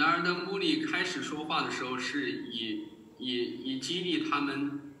 Narada Muni 开始说话的时候，是以激励他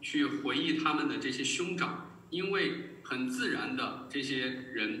们去回忆他们的这些兄长，因为很自然的，这些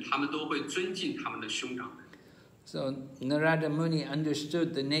人他们都会尊敬他们的兄长。So Narada Muni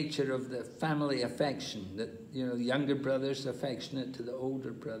understood the nature of the family affection, that the younger brother's affectionate to the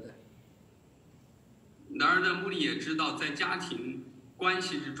older brother. Narada Muni 也知道，在家庭关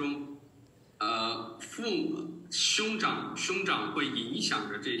系之中，兄长会影响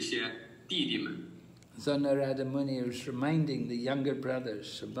着这些弟弟们。So Narada Muni was reminding the younger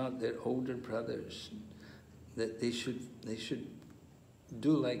brothers about their older brothers, that they should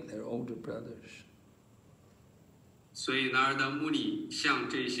do like their older brothers. 所以 Narada Muni 向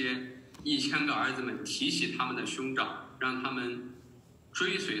这些1000个儿子们提起他们的兄长，让他们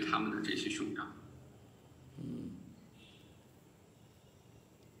追随他们的这些兄长。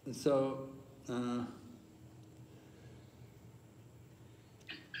So,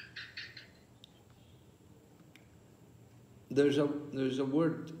 there's a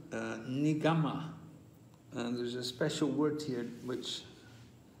word, nigama. There's a special word here which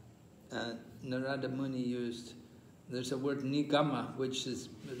Narada Muni used. There's a word nigama, which is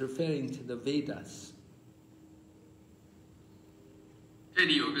referring to the Vedas. 这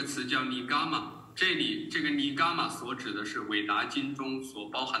里有个词叫 nigama， 这个 nigama 所指的是韦达经中所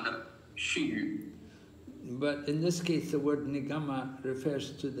包含的训语。But in this case, the word nigama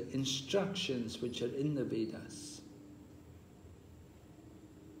refers to the instructions which are in the Vedas.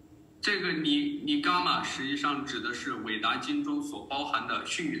 这个nigama 实际上指的是韦达经中所包含的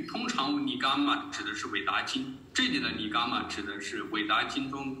训语。通常 nigama 指的是韦达经，这里的 nigama 指的是韦达经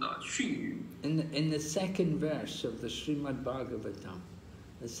中的训语。In the second verse of the Srimad Bhagavatam,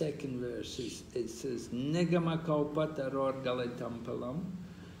 the second verse it says nigama kalpataror galitam palam.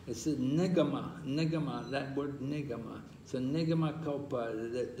 It says nigama, that word nigama. So nigama kalpa,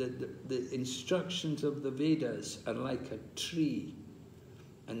 the instructions of the Vedas are like a tree.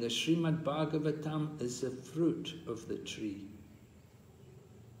 And the Srimad Bhagavatam is the fruit of the tree.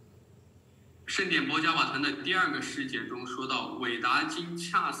 圣典博伽瓦坛的第2个世节中说到，韦达经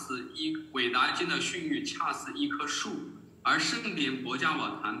的训语恰似一棵树，而圣典博伽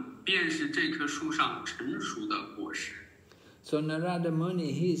瓦坛便是这棵树上成熟的果实。So Narada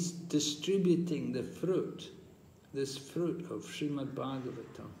Muni, he's distributing the fruit, this fruit of Srimad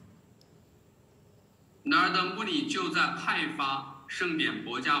Bhagavatam. Narada Muni 就在派发圣典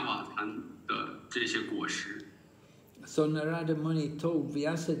博伽瓦坛的这些果实。So Narada Muni told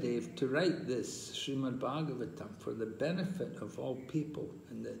Vyasadeva to write this Srimad Bhagavatam for the benefit of all people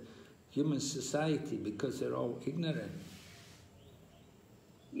in the human society because they're all ignorant.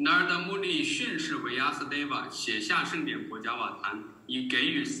 Narada Muni 训示维亚斯德瓦写下圣典博伽瓦坛，以给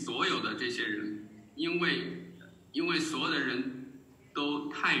予所有的这些人，因为所有的人都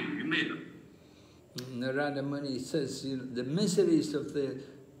太愚昧了。Narada Muni says, the miseries of the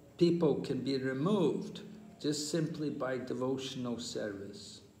people can be removed just simply by devotional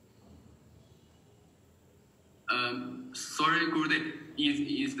service. Sorry, Gurudev,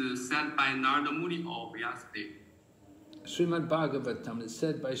 is said by Narada Muni or Vyasadeva? Srimad Bhagavatam, it's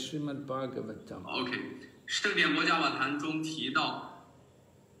said by Srimad Bhagavatam. OK， 圣典博伽瓦坛中提到，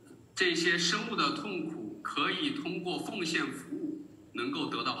这些生物的痛苦可以通过奉献服务能够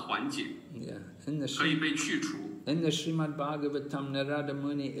得到缓解， 可以被去除。In the Srimad Bhagavatam, Narada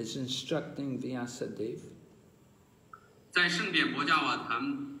Muni is instructing Vyasadeva. 在圣典博伽瓦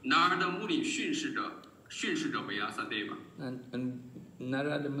坛 ，Narada Muni 训示着维亚萨德瓦。And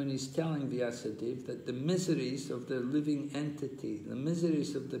Narada Muni is telling Vyasadeva that the miseries of the living entity, the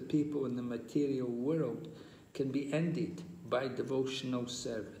miseries of the people in the material world, can be ended by devotional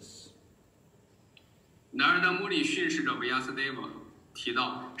service. Narada Muni 训示着维亚萨德瓦，提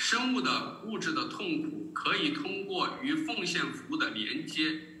到生物的物质的痛苦可以通过与奉献服务的连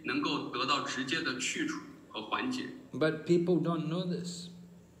接，能够得到直接的去除和缓解。But people don't know this.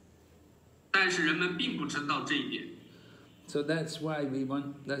 但是人们并不知道这一点。So that's why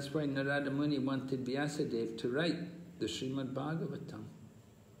Narada Muni wanted Vyasadeva to write the Srimad Bhagavatam.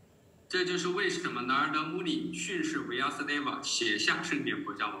 这就是为什么 Narada Muni 训示维亚斯德瓦写下圣典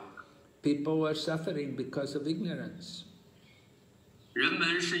博伽瓦坛。People are suffering because of ignorance. 人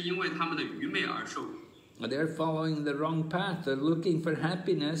们是因为他们的愚昧而受苦。They're following the wrong path. They're looking for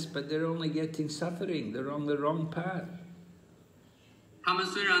happiness, but they're only getting suffering. They're on the wrong path. 他们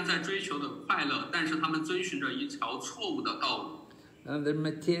虽然在追求的快乐，但是他们遵循着一条错误的道路。And their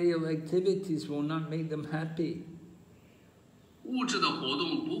material activities will not make them happy. 物质的活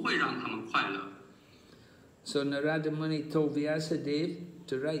动不会让他们快乐。So Narada Muni told Vyasadeva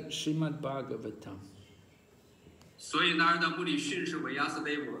to write Srimad Bhagavatam. 所以 Narada Muni 训示维亚斯德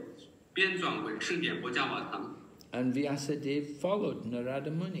瓦编纂为圣典博伽瓦坛。And Vyasadeva followed Narada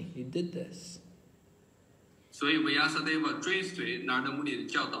Muni. He did this. 所以维亚斯德瓦追随 Narada Muni 的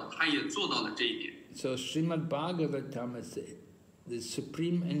教导，他也做到了这一点。So Srimad Bhagavatam is the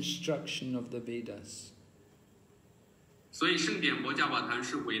supreme instruction of the Vedas. 所以圣典博伽瓦坛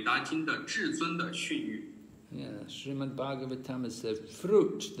是韦达经的至尊的训谕。Yeah, Srimad Bhagavatam is the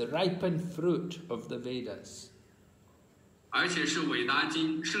fruit, the ripened fruit of the Vedas. 而且是韦达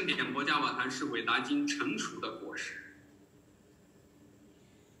经，圣典博伽瓦坛是韦达经成熟的果实。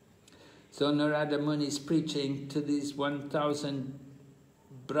So Narada Muni is preaching to these 1,000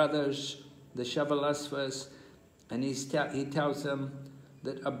 brothers, the Shavalasvas, and he tells them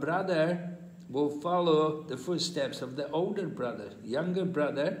that a brother will follow the footsteps of the older brother. Younger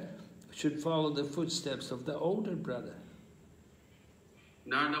brother should follow the footsteps of the older brother.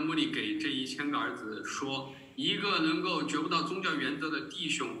 Narada Muni 给这1000个儿子说，一个能够觉悟到宗教原则的弟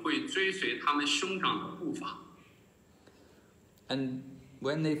兄会追随他们兄长的步伐。And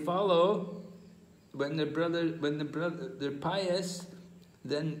when they follow, when they're pious,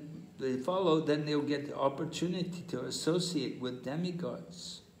 then they follow, then they'll get the opportunity to associate with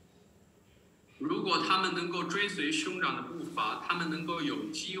demigods. 如果他们能够追随兄长的步伐，他们能够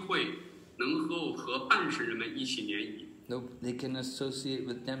有机会，能够和半神人们一起联谊。They can associate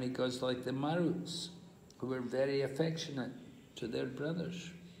with demigods like the Maruts, who were very affectionate to their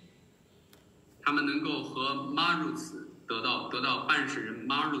brothers. 他们能够和 Maruts 得到半神人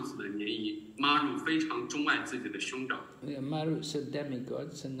Maruts 的联谊。Maru 非常钟爱自己的兄长。Yeah, Maruts are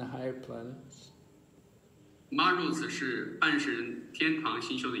demigods in the higher planets. Maruts 是半神人天堂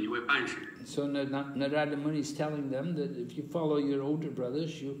星宿的一位半神人。So Narada Muni is telling them that if you follow your older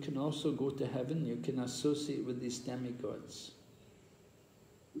brothers, you can also go to heaven. You can associate with these demigods.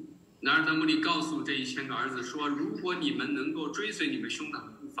 Narada Muni 告诉这1000个儿子说，如果你们能够追随你们兄长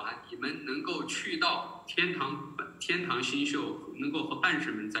的步伐，你们能够去到天堂星宿，能够和半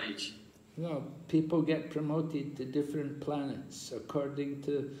神们在一起。Well, people get promoted to different planets according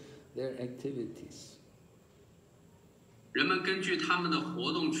to their activities. 人们根据他们的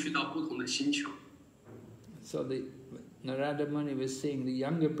活动去到不同的星球。So Narada Muni was saying the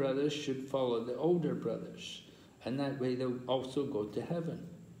younger brothers should follow the older brothers, and that way they'll also go to heaven.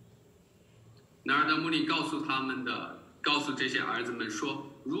 Narada Muni 告诉这些儿子们说，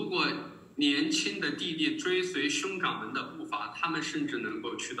如果年轻的弟弟追随兄长们的步伐，他们甚至能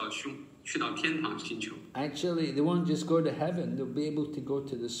够去到天堂星球。Actually, they won't just go to heaven; they'll be able to go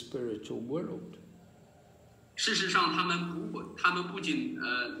to the spiritual world. 事实上，他们不仅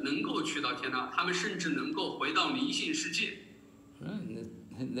能够去到天堂，他们甚至能够回到灵性世界。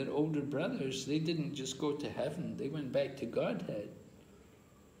And their older brothers, they didn't just go to heaven; they went back to Godhead.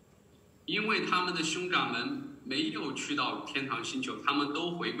 因为他们的兄长们没有去到天堂星球，他们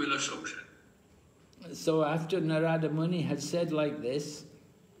都回归了守神。So after Narada Muni had said like this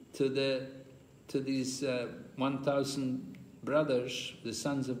to these 1,000 brothers, the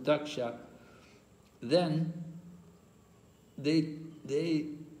sons of Daksha, then they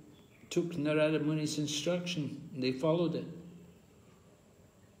took Narada Muni's instruction. They followed it.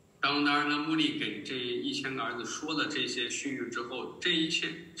 当Narada Muni给这1000个儿子说了这些训谕之后，这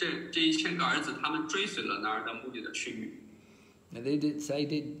1000个儿子他们追随了Narada Muni的训谕。And they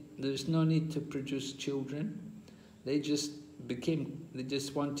decided there's no need to produce children. They just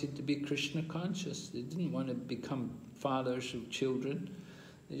wanted to be Krishna conscious. They didn't want to become fathers of children.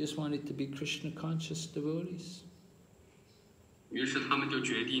 They just wanted to be Krishna conscious devotees. 于是他们就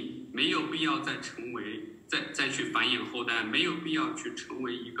决定没有必要再去繁衍后代，没有必要去成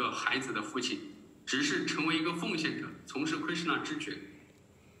为一个孩子的父亲，只是成为一个奉献者，从事 Krishna 之觉。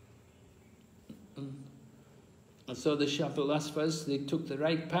So the Shavalasvas, they took the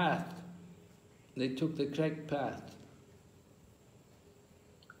right path. They took the correct path.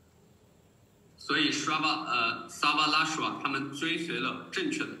 所以萨巴拉什瓦他们追随了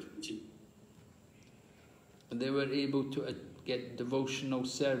正确的途径。They were able to get devotional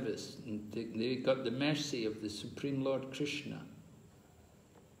service. And they got the mercy of the Supreme Lord Krishna.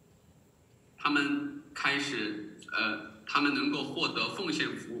 他们能够获得奉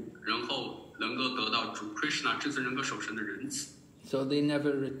献服务，然后能够得到主 Krishna 至尊人格守神的仁慈。So they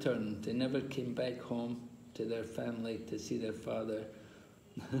never returned. They never came back home to their family to see their father.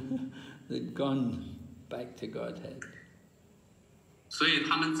 They'd gone back to Godhead. 所以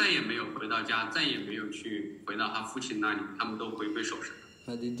他们再也没有回到家，再也没有回到他父亲那里，他们都回归守神。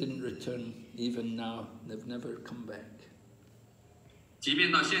But they didn't return even now. They've never come back. 即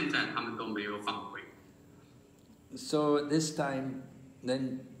便到现在，他们都没有返回。So at this time,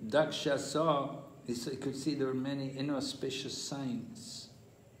 then Daksha saw, he could see there were many inauspicious signs.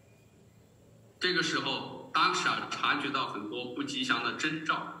 这个时候 ，Daksha 察觉到很多不吉祥的征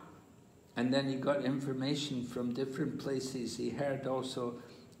兆。And then he got information from different places. He heard also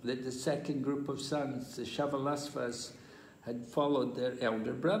that the second group of sons, the Shavalasvas, had followed their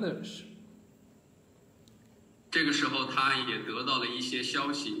elder brothers. 这个时候，他也得到了一些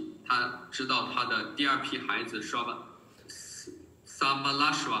消息。他知道他的第二批孩子萨巴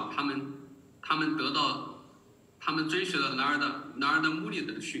拉什瓦，他们追随了Narada Muni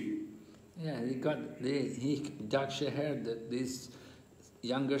的训谕。Yeah, Daksha heard that these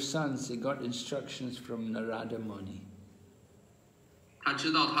younger sons, they got instructions from Narada Muni. 他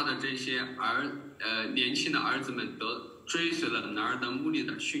知道他的这些年轻的儿子们追随了Narada Muni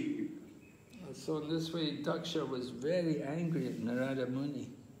的训谕。So in this way, Daksha was very angry at Narada Muni.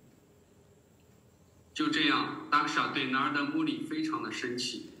 就这样 ，Daksha 对Narada Muni 非常的生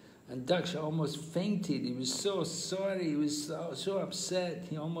气。And Daksha almost fainted. He was so sorry. He was so upset.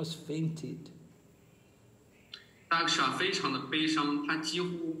 He almost fainted. Daksha 非常的悲伤，他几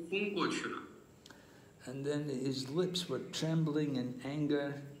乎昏过去了。And then his lips were trembling in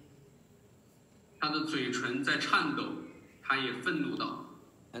anger. 他的嘴唇在颤抖，他也愤怒道。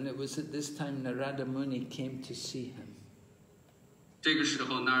And it was at this time Narada Muni came to see him. 这个时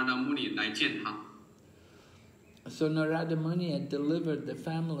候，Narada Muni 来见他。So Narada Muni had delivered the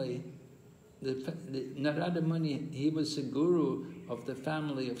family. Narada Muni, he was the guru of the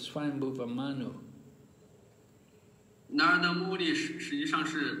family of Swambhuva Manu. Narada Muni 实际上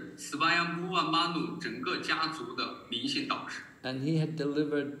是Swambhuva Manu 整个家族的灵性导师。And he had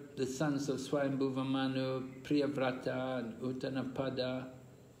delivered the sons of Swambhuva Manu, Priyavrata and Uttanapada.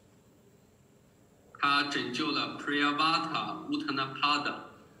 他拯救了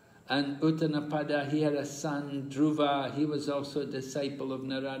Prajapati、Uttanapada。And Uttanapada, he had a son, Dhruva. He was also a disciple of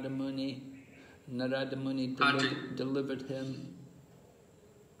Narada Muni. Narada Muni delivered him.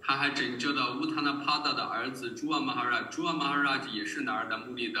 他还拯救了 Uttanapada 的儿子 Dhruva Maharaj。Dhruva Maharaj 也是 Narada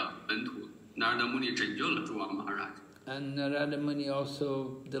Muni 的门徒。Narada Muni 拯救了 Dhruva Maharaj。And Narada Muni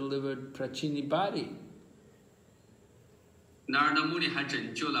also delivered Prachinibari. Narada Muni 还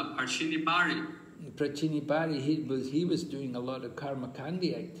拯救了 Prachinibari。Prachinibari, he was doing a lot of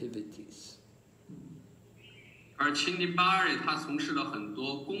karmakandi activities. Prachinibari 他从事了很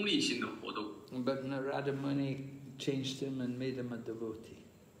多功利性的活动。But Narada Muni changed him and made him a devotee.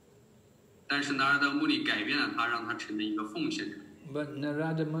 但是 Narada Muni 改变了他，让他成了一个奉献者。But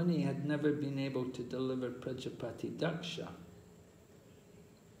Narada Muni had never been able to deliver Prajapati Daksha.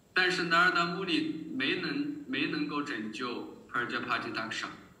 但是 Narada Muni 没能够拯救 Prajapati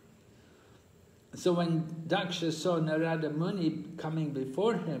Daksha。So when Daksha saw Narada Muni coming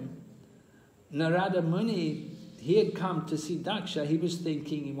before him, Narada Muni, he had come to see Daksha. He was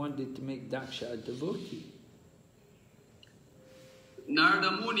thinking he wanted to make Daksha a devotee.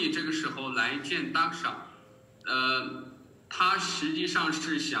 Narada Muni 这个时候来见 Daksha， 他实际上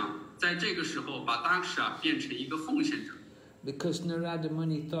是想在这个时候把 Daksha 变成一个奉献者。Because Narada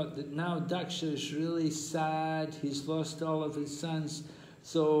Muni thought that now Daksha is really sad, he's lost all of his sons,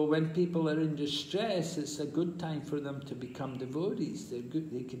 so when people are in distress, it's a good time for them to become devotees. They're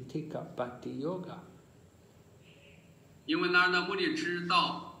good, they can take up Bhakti Yoga. 因为 Narada Muni 知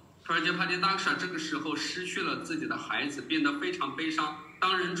道 Prajapati Daksha 这个时候失去了自己的孩子，变得非常悲伤。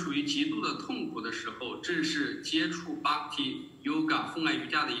当人处于极度的痛苦的时候，正是接触 Bhakti Yoga 风爱瑜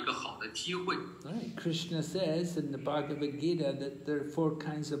伽的一个好的机会。Right. Krishna says in the Bhagavad Gita that there are 4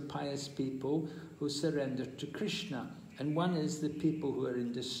 kinds of pious people who surrender to Krishna, and one is the people who are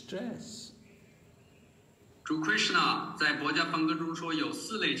in distress. 主 Krishna 在《薄伽梵歌》中说，有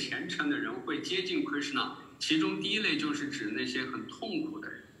4类虔诚的人会接近 Krishna， 其中第一类就是指那些很痛苦的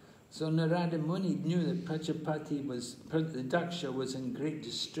人。So Narada Muni knew that Daksha was in great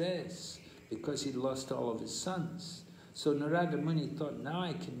distress because he'd lost all of his sons. So Narada Muni thought, now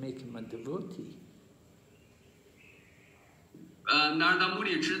I can make him a devotee. Narada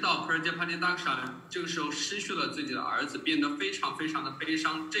Muni 知道 Prajapati Daksha 这个时候失去了自己的儿子，变得非常非常的悲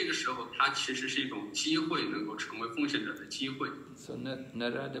伤。这个时候，他其实是一种机会，能够成为奉献者的机会。So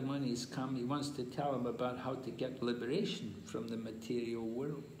Narada Muni has come. He wants to tell him about how to get liberation from the material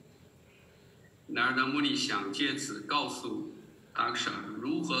world. Narada Muni 想借此告诉 Daksha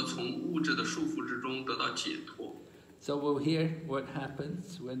如何从物质的束缚之中得到解脱。So we'll hear what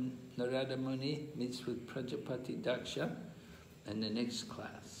happens when Narada Muni meets with Prajapati Daksha in the next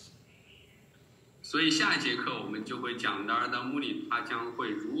class. 所以下一节课我们就会讲 Narada Muni 他将会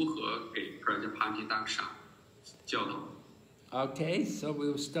如何给 Prajapati Daksha 教导。Okay, so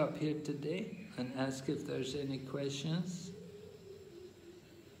we'll stop here today and ask if there's any questions.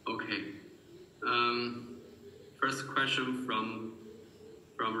 Okay. First question from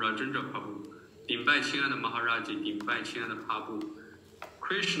Rajendra Prabhu. 顶拜亲爱的 Maharaji， 顶拜亲爱的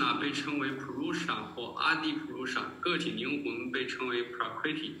Prabhu。Krishna 被称为 Purusha 或 Adi Purusha， 个体灵魂被称为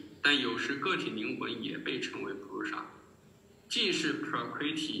Prakriti， 但有时个体灵魂也被称为 Purusha。既是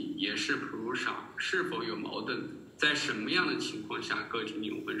Prakriti 也是 Purusha， 是否有矛盾？在什么样的情况下个体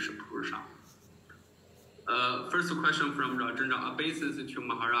灵魂是 Purusha？ First question from Rajendra. Obeisance to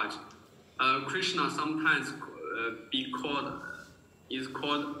Maharaj. Krishna sometimes is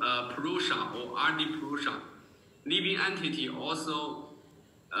called Purusha or Adi Purusha. Living entity also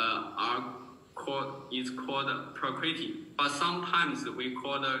is called Prakriti, but sometimes we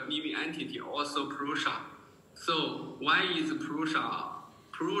call the living entity also Purusha. So why is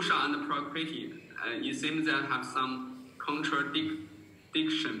Purusha and Prakriti? It seems that have some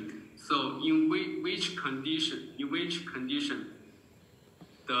contradiction. So in which condition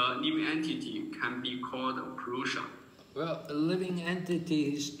the living entity can be called Purusha? Well, a living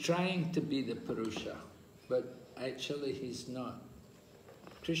entity is trying to be the Purusha, but actually he's not.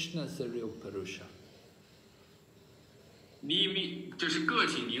 Krishna is the real Purusha. 就是个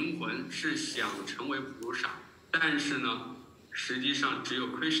体灵魂是想成为 Purusha， 但是呢，实际上只有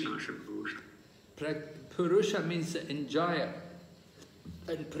Krishna 是 Purusha。 Purusha means the enjoyer,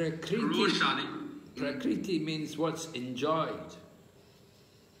 and Prakriti means what's enjoyed.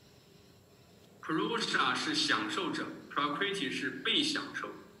 Purusha 是享受者 ，Prakriti 是被享受。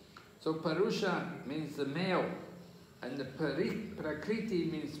So Purusha means the male, and the Prakriti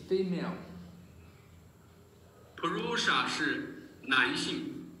means female. Purusha 是男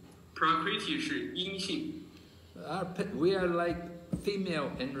性 ，Prakriti 是阴性。We are like female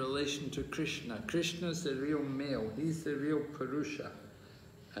in relation to Krishna. Krishna is the real male. He's the real Purusha,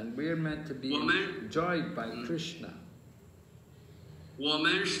 and we're meant to be enjoyed by Krishna. 我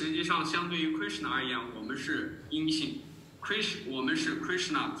们实际上相对于 Krishna 而言，我们是阴性。我们是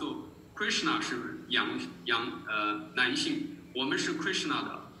Krishna 做 Krishna 是男性，我们是 Krishna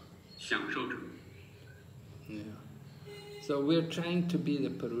的享受者。Yeah. So we're trying to be the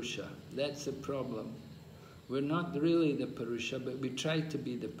Purusha. That's the problem. We're not really the Purusha, but we try to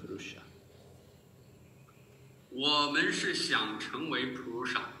be the Purusha. 我们是想成为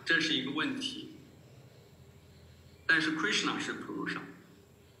Purusha， 这是一个问题。但是 Krishna 是 Purusha。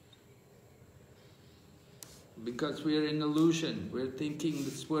Because we are in illusion. We're thinking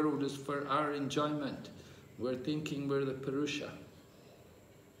this world is for our enjoyment. We're thinking we're the Purusha.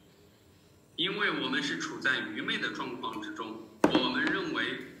 因为我们是处在愚昧的状况之中，我们认为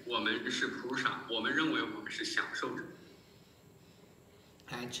我们是菩萨，我们认为我们是享受者。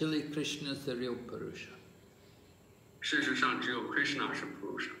Actually, Krishna is the real Purusha. 事实上，只有 Krishna 是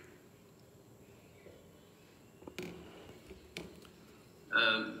菩萨。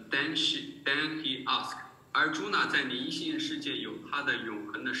Then he asked, Arjuna 在灵性世界有他的永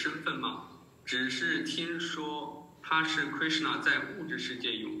恒的身份吗？只是听说他是 Krishna 在物质世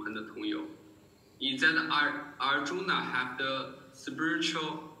界永恒的同有。Is that Arjuna have the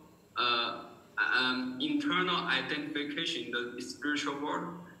spiritual internal identification in the spiritual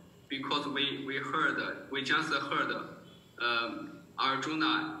world? Because we just heard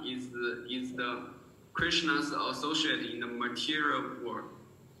Arjuna is the Krishna's associate in the material world.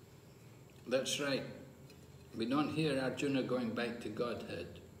 That's right. We don't hear Arjuna going back to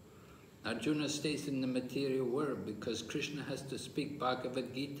Godhead. Arjuna stays in the material world because Krishna has to speak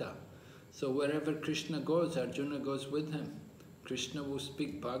Bhagavad Gita. So wherever Krishna goes, Arjuna goes with him. Krishna will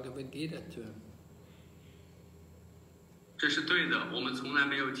speak Bhagavad Gita to him. 这是对的，我们从来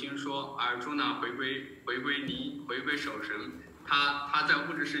没有听说 Arjuna 回归守神，他在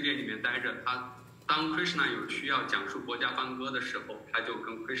物质世界里面待着，当 Krishna 有需要讲述国家梵歌的时候，他就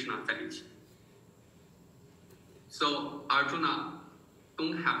跟 Krishna 在一起。So Arjuna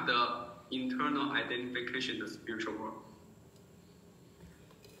don't have the internal identification in the spiritual world.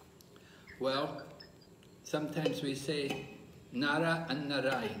 Well, sometimes we say Nara and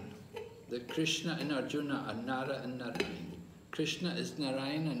Narayan. That Krishna and Arjuna are Nara and Narayan. Krishna is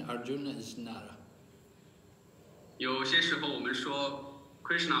Narayan and Arjuna is Nara. 有些时候我们说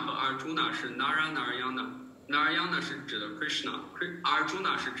Krishna 和 Arjuna 是 Nara Narayana 是指的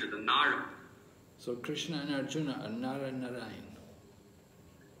Krishna，Arjuna 是指的 Nara。So Krishna and Arjuna are Nara and Narayan.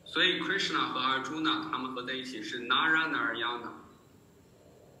 所以 Krishna 和 Arjuna 他们合在一起是 Nara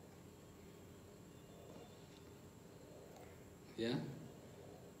Narayana。Yeah?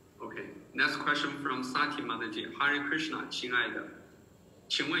 Okay. Next question from Sati Mataji. Hare Krishna, 亲爱的，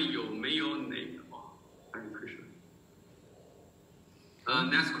请问有没有哪个Hare Krishna.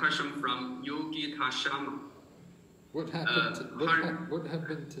 Next question from Yogi Tashama. What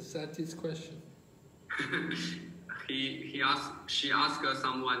happened to Sati's question? She asked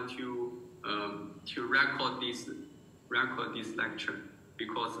someone to record this lecture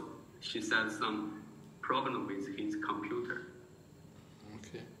because she said some problem with his computer.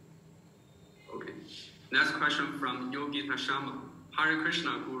 Okay. Next question from Yogi Tashama. Hare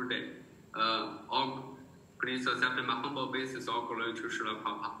Krishna, Gurudev. Please accept my humble obeisance, all glory to Srila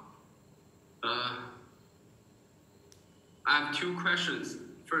Prabhupada. I have two questions.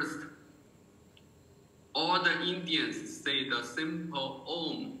 First, all the Indians say the symbol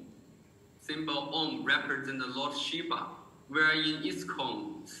Om represents the Lord Shiva, where in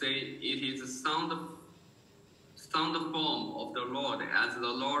ISKCON say it is a sound form of the Lord, as the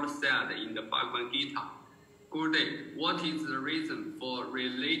Lord said in the Bhagavad Gita. Gurudev, what is the reason for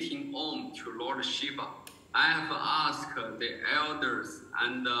relating Om to Lord Shiva? I have asked the elders,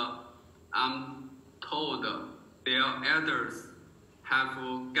 and I'm told their elders have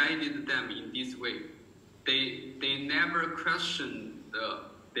guided them in this way. They never question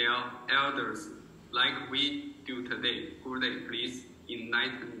their elders like we do today. Gurudev, please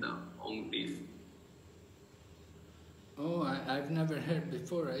enlighten them on this. Oh, I've never heard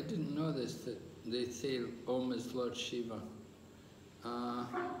before. I didn't know this, that they say Om is Lord Shiva.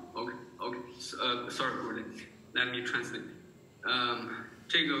 Okay. Sorry, Gurudev. Let me translate.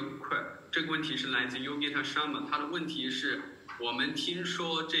 这个问题是来自 Yogi Tashama， 他的问题是我们听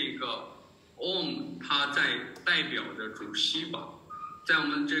说这个 Om 它在代表着主Shiva，在我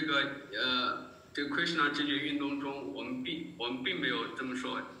们这个 Krishna 知觉运动中，我们并没有这么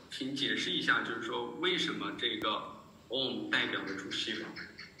说，请解释一下，就是说为什么这个 Om 代表着主Shiva。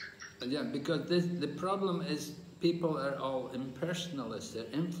 Yeah, because the problem is people are all impersonalists. They're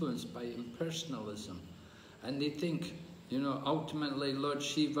influenced by impersonalism, and they think, ultimately Lord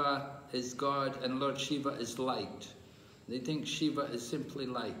Shiva is God and Lord Shiva is light. They think Shiva is simply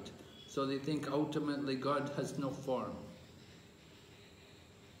light. So they think ultimately God has no form.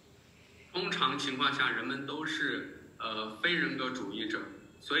 通常情况下，人们都是非人格主义者，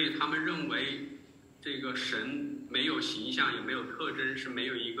所以他们认为这个神没有形象，也没有特征，是没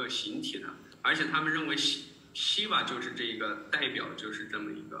有一个形体的，而且他们认为Shiva就是这个代表，就是这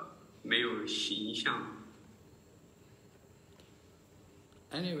么一个没有形象。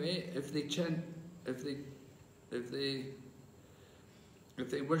Anyway, if they If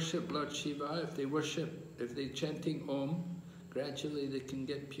they worship Lord Shiva, if they chanting Om, gradually they can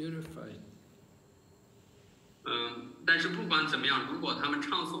get purified. 但是不管怎么样，如果他们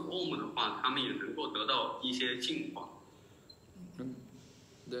唱诵 Om 的话，他们也能够得到一些净化。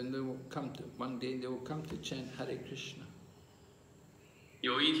Then one day they will come to chant Hare Krishna.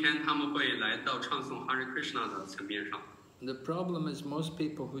 有一天他们会来到唱诵 Hare Krishna 的层面上。The problem is most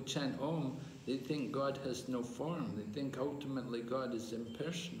people who chant Om, they think God has no form. They think ultimately God is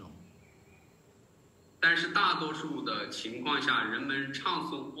impersonal. 但是大多数的情况下，人们唱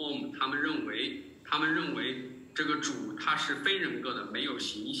诵 Om， 他们认为这个主他是非人格的，没有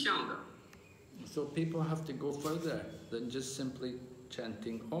形象的。So people have to go further than just simply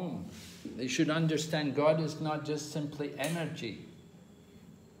chanting Om. They should understand God is not just simply energy.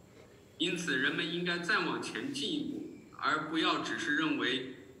 因此，人们应该再往前进一步，而不要只是认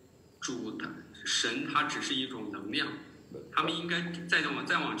为神它只是一种能量。他们应该再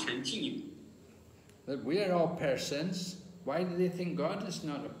往前进一步。That we are all persons. Why do they think God is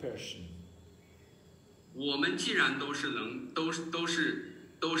not a person? 我们既然都是人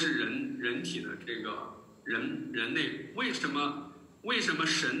体的这个人类，为什么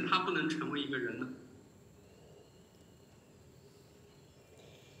神他不能成为一个人呢？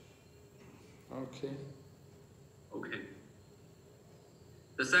 Okay.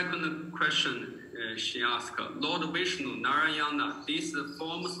 The second question she asked, Lord Vishnu, Narayana, these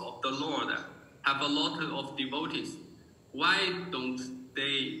forms of the Lord have a lot of devotees. Why don't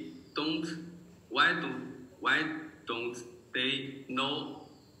they know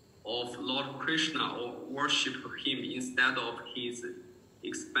of Lord Krishna or worship him instead of his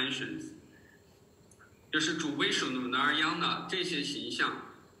expansions? 就是主威属努 Narayana 这些形象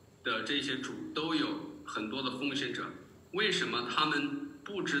的这些主都有很多的奉献者，为什么他们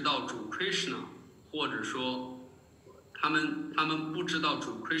不知道主 Krishna， 或者说他们不知道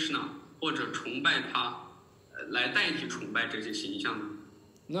主 Krishna， 或者崇拜他，来代替崇拜这些形象呢？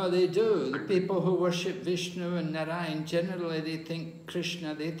 No, they do. The people who worship Vishnu and Narayan, generally they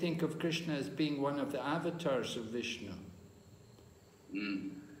think of Krishna as being one of the avatars of Vishnu.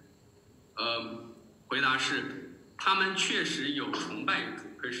 回答是，他们确实有崇拜主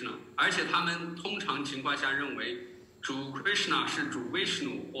Krishna， 而且他们通常情况下认为主 Krishna 是主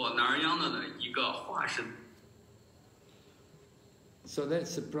Vishnu 或 Narayana 的一个化身。 So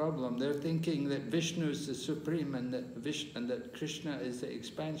that's the problem. They're thinking that Vishnu is the supreme and that Krishna is the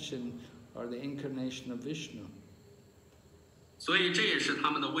expansion or the incarnation of Vishnu. 所以这也是他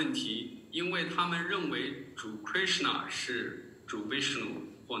们的问题，因为他们认为主 Krishna 是主 Vishnu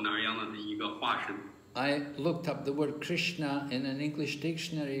或 Narayana 的一个化身。 I looked up the word Krishna in an English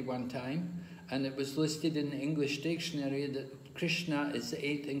dictionary one time, and it was listed in the English dictionary that Krishna is the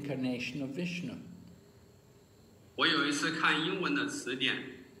 8th incarnation of Vishnu. 我有一次看英文的词典，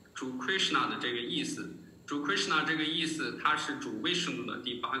主 Krishna 的这个意思，主 Krishna 这个意思，它是主 Vishnu 的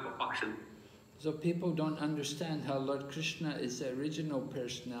第8个化身。 So people don't understand how Lord Krishna is the original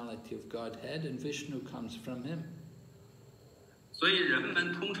personality of Godhead, and Vishnu comes from him. 所以人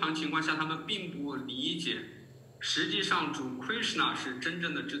们通常情况下，他们并不理解，实际上主 Krishna 是真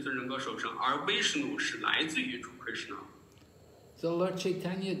正的至尊人格守生，而 Vishnu 是来自于主 Krishna。 So Lord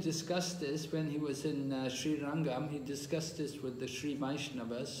Chaitanya discussed this when he was in Sri Rangam. He discussed this with the Sri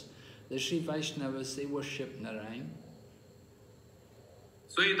Vaishnavas. The Sri Vaishnavas, they worship Narayan.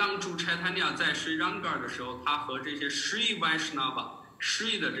 所以当主 Chaitanya 在 Sri Rangam 的时候，他和这些 Sri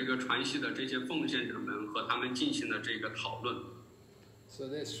Vaishnava、Sri 的这个传系的这些奉献者们和他们进行了这个讨论。 So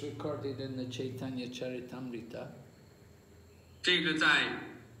that's recorded in the Chaitanya Charitamrita. 这个在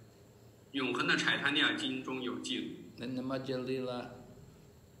永恒的柴塔尼亚经中有记录。 In the Madhya Lila,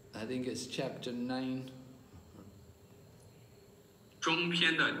 I think it's chapter 9. 中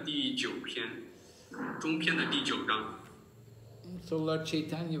篇的第9篇，中篇的第9章。 So Lord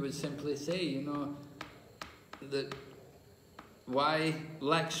Chaitanya would simply say, that why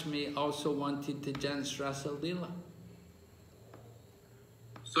Lakshmi also wanted to dance Rasa Lila.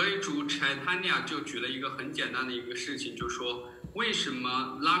 所以主 Chaitanya 就举了一个很简单的一个事情，就说为什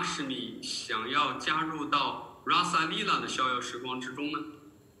么 Lakshmi 想要加入到 Rasa Lila 的逍遥时光之中呢？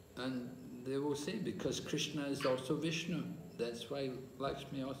 And they will say, because Krishna is also Vishnu. That's why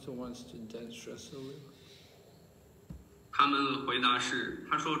Lakshmi also wants to dance Rasa Lila. 他们回答是，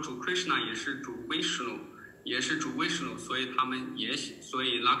他说主 Krishna 也是主 Vishnu， 也是主 Vishnu， 所以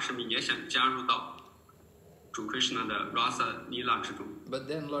Lakshmi 也想加入到主 Krishna 的 Rasa Lila 之中。 But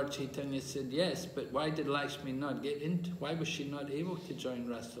then Lord Chaitanya said, yes, but why did Lakshmi not get into? Why was she not able to join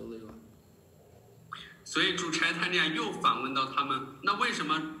Rasa Lila? 所以主 Chaitanya 又反问到他们，那为什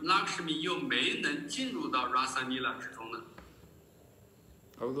么 Lakshmi 又没能进入到 Rasa Lila 之中呢？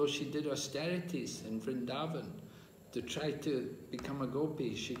 Although she did austerities in Vrindavan to try to become a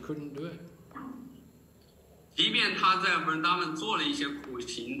gopi, she couldn't do it. 即便他在Vrindavan做了一些苦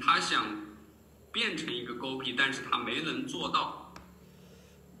行，他想变成一个 gopi， 但是他没能做到。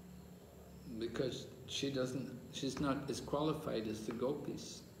Because she's not as qualified as the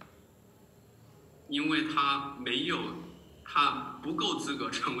gopis. 因为他不够资格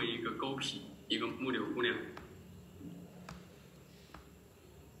成为一个 gopi， 一个木柳姑娘。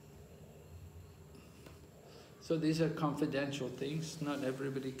So these are confidential things, not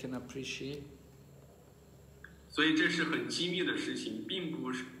everybody can appreciate. 所以这是很机密的事情，并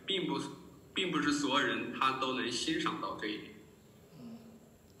不是所有人他都能欣赏到这一点。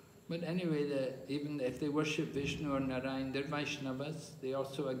But anyway, even if they worship Vishnu or Narayan, they're Vaishnavas. They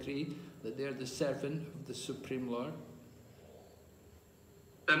also agree that they're the servant of the Supreme Lord.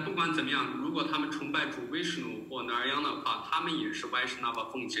 但不管怎么样，如果他们崇拜主 Vishnu 或 Narayan 的话，他们也是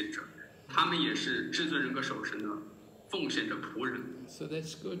Vaishnava 奉献者，他们也是至尊人格守神的奉献者仆人。So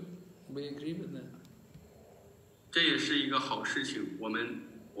that's good. We agree with that. 这也是一个好事情，我们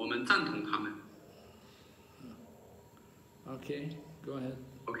赞同他们。Okay, go ahead.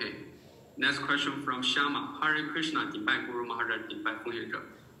 Okay, next question from Shama. Hare Krishna, 顶拜 Guru Maharaj， 顶拜奉献者。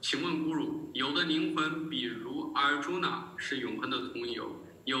请问 Guru， 有的灵魂，比如 Arjuna 是永恒的同有，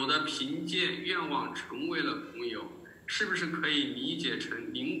有的凭借愿望成为了同有，是不是可以理解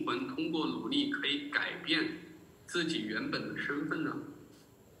成灵魂通过努力可以改变自己原本的身份呢？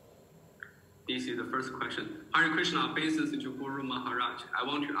 This is the first question. Hare Krishna, obeisance to Guru Maharaj. I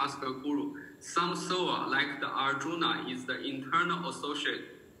want to ask a Guru. Some soul, like the Arjuna, is the internal associate,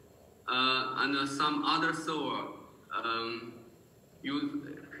 and some other soul use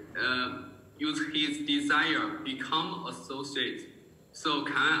his desire become associate. So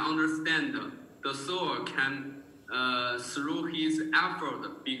can I understand the soul can through his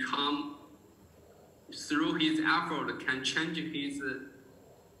effort can change his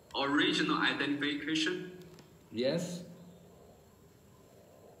original identification? Yes.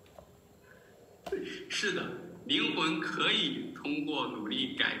 是的，灵魂可以通过努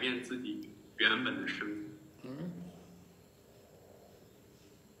力改变自己原本的身份。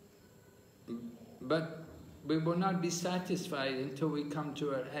But we will not be satisfied until we come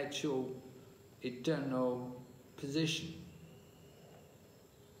to our actual eternal position.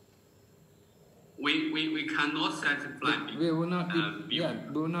 We cannot satisfy. We will not be,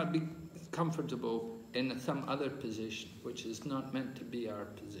 we will not be comfortable in some other position, which is not meant to be our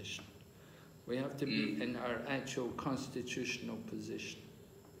position. We have to be in our actual constitutional position.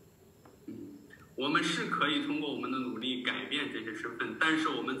 我们是可以通过我们的努力改变这些身份，但是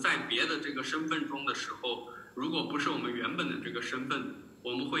我们在别的这个身份中的时候，如果不是我们原本的这个身份，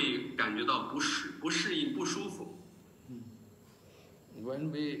我们会感觉到不适应、不舒服。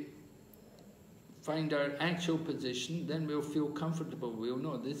When we find our actual position, then we'll feel comfortable. We'll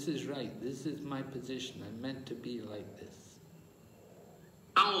know this is right. This is my position. I'm meant to be like this.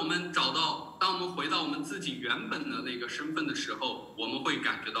 当我们回到我们自己原本的那个身份的时候，我们会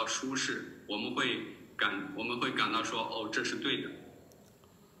感觉到舒适，我们会感到说，哦，这是对的。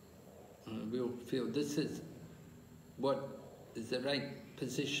We'll feel this is what is the right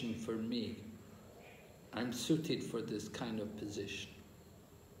position for me. I'm suited for this kind of position.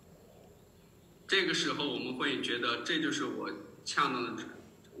 这个时候，我们会觉得这就是我恰当的，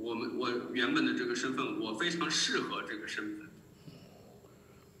我原本的这个身份，我非常适合这个身份。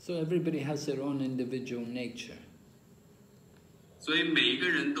So everybody has their own individual nature. 所以每一个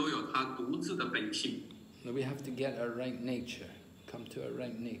人都有他独自的本性。We have to get our right nature, come to our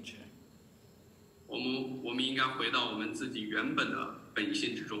right nature. 我们应该回到我们自己原本的本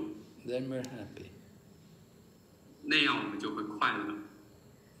性之中。Then we're happy. 那样我们就会快乐。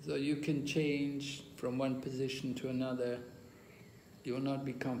So you can change from one position to another. You will not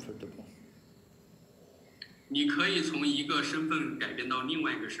be comfortable. 你可以从一个身份改变到另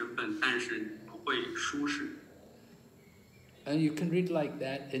外一个身份，但是不会舒适。And you can read like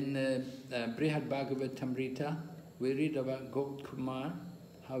that in the Brihad Bhagavatamrita. We read about Gopkumar,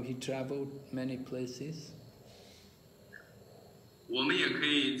 how he traveled many places. 我们也可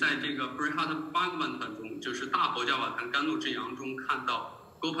以在这个 Brihad Bhagavatam 中，就是大婆加瓦坛甘露之阳中看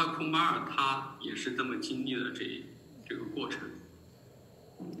到 Gopakumar 他也是这么经历了这个过程。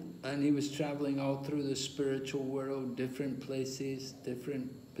And he was traveling all through the spiritual world, different places, different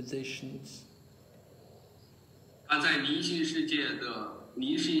positions. 他在灵性世界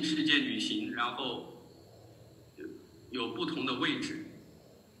旅行，然后有不同的位置。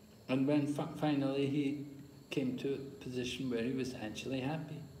And when finally he came to a position where he was actually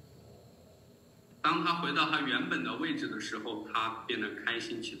happy. 当他回到他原本的位置的时候，他变得开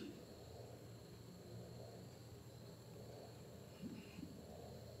心起来。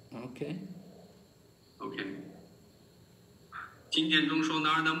OK。经典中说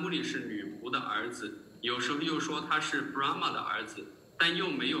Narada Muni是女仆的儿子，有时候又说他是 Brahma 的儿子，但又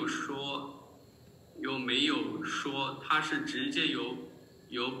没有说他是直接由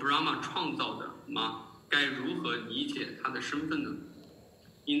Brahma 创造的吗？该如何理解他的身份呢？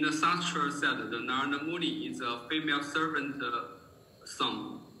 In the Sastra said the Narada Muni is a female servant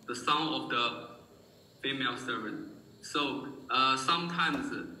son, the son of the female servant. So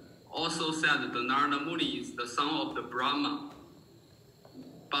sometimes also said the Narada Muni is the son of the Brahma.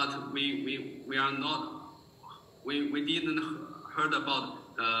 But we are not, we didn't heard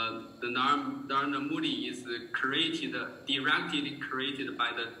about the Narada Muni is directly created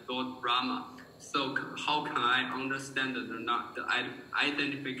by the Lord Brahma. So how can I understand the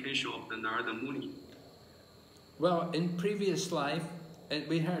identification of the Narada Muni? Well, in previous life,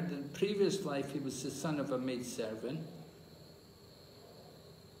 we heard in previous life he was the son of a maidservant.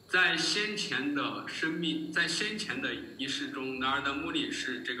 在先前的仪式中，Narada Muni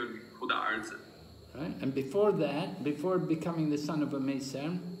是这个女仆的儿子。Right, and before that, before becoming the son of a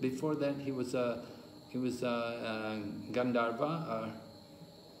maidservant, before that he was a Gandharva.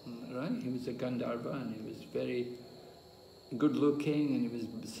 Right, he was a Gandharva, and he was very good-looking, and he was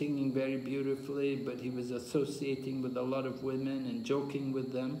singing very beautifully. But he was associating with a lot of women and joking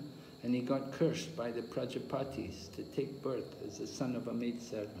with them. And he got cursed by the Prajapatis to take birth as the son of a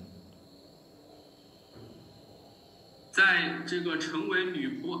maidservant. 在这个成为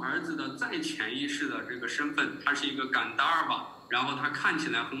女仆儿子的再潜意识的这个身份，他是一个甘达尔巴，然后他看起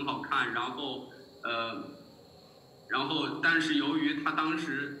来很好看，然后但是由于他当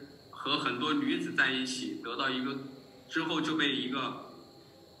时和很多女子在一起，得到一个之后就被一个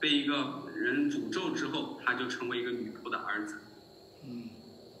人诅咒之后，他就成为一个女仆的儿子。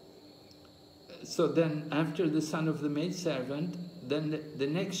So then, after the son of the maidservant, then the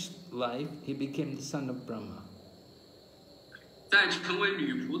next life, he became the son of Brahma. 在成为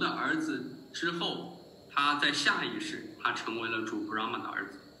女仆的儿子之后，他在下一世，他成为了主 Brahma 的儿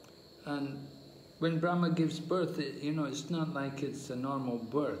子。And when Brahma gives birth, it's not like it's a normal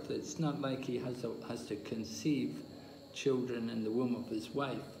birth. It's not like he has to conceive children in the womb of his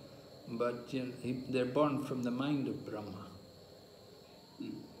wife, but they're born from the mind of Brahma.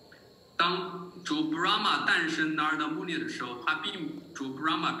 当主 Brahma 诞生 Narada Muni 的时候，主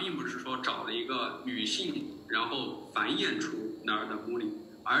Brahma 并不是说找了一个女性，然后繁衍出 Narada Muni，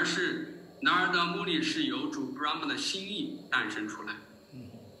 而是 Narada Muni 是由主 Brahma 的心意诞生出来。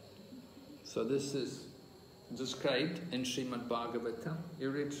So this is described in Srimad Bhagavatam.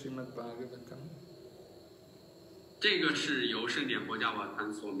 You read Srimad Bhagavatam? 这个是由圣典佛家瓦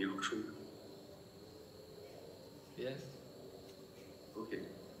坛所描述的。Yes. Okay.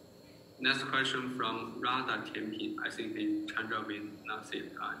 Next question from Radha Tianping, I think in Chandra Vinasa.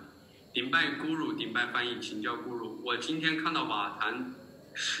 顶拜 Guru， 顶拜翻译，请教 Guru。我今天看到瓦坛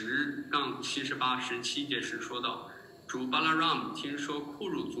10-78-17节时说到，主 Balaram 听说库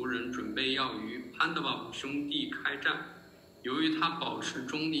鲁族人准备要与 Pandava 兄弟开战，由于他保持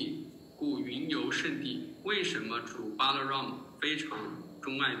中立，故云游圣地。为什么主 Balaram 非常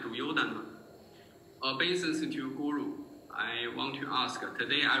钟爱独优丹呢？ Obeisance to Guru。I want to ask,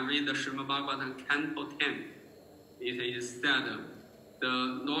 today I read the Srimad Bhagavatam Canto 10. It is said,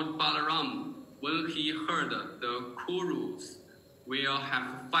 the Lord Balaram, when he heard the Kurus will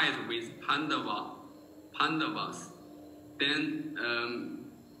have fight with Pandavas, then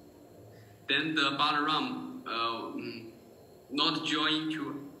the Balaram not join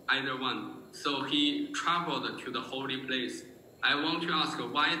to either one, so he traveled to the holy place. I want to ask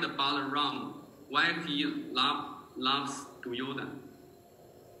why the Balaram, why he loves Duryodhana?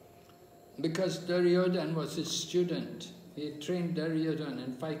 Because Duryodhana was his student. He trained Duryodhana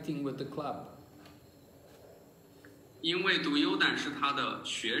in fighting with the club. 因为Duryodhana是他的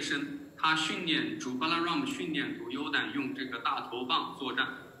学生，他训练主 Balaram 训练Duryodhana用这个大头棒作战。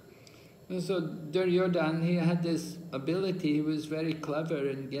And so Duryodhana, he had this ability. He was very clever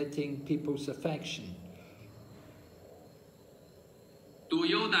in getting people's affection.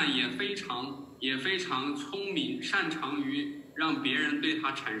 Duryodhana 也非常聪明，擅长于让别人对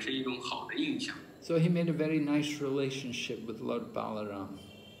他产生一种好的印象。So he made a very nice relationship with Lord Balaram.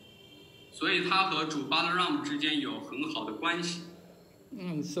 所以他和主 Balaram 之间有很好的关系。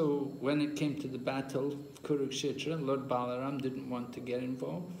And so when it came to the battle of Kurukshetra, Lord Balaram didn't want to get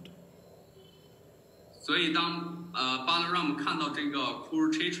involved. 所以当Balaram 看到这个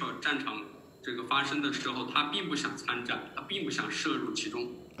Kurukshetra 战场这个发生的时候，他并不想参战，他并不想涉入其中。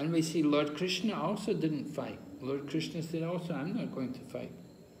And we see Lord Krishna also didn't fight. Lord Krishna said also, I'm not going to fight.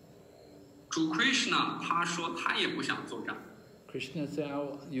 主 Krishna 他说他也不想作战。Krishna said,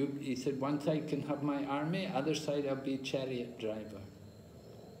 he said, one side can have my army, other side I'll be chariot driver.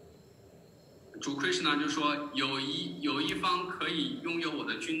 主 Krishna 就说有一方可以拥有我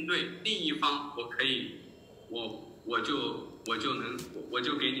的军队，另一方我可以，我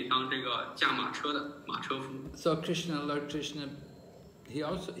就给你当这个驾马车的马车夫。So Lord Krishna, he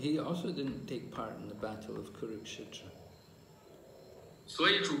also didn't take part in the battle of Kurukshetra. 所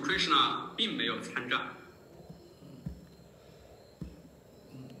以主 Krishna 并没有参战。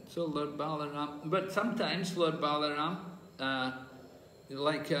So Lord Balaram, but sometimes Lord Balaram,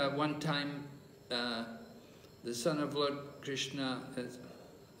 one time, the son of Lord Krishna,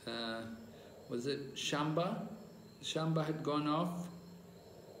 was it Shamba? Shamba had gone off,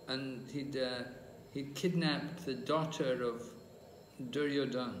 and he'd kidnapped the daughter of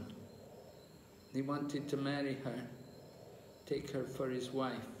Duryodhana. He wanted to marry her, take her for his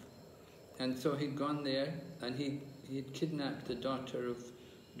wife, and so he'd gone there, and he'd kidnapped the daughter of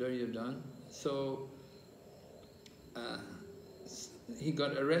Duryodhana. So he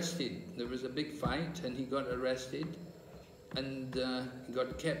got arrested. There was a big fight, and he got arrested, and he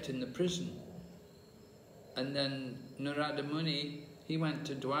got kept in the prison. And then Narada Muni, he went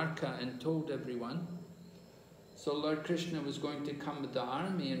to Dwarka and told everyone. So Lord Krishna was going to come with the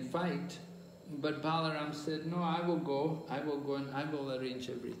army and fight, but Balaram said, no, I will go and I will arrange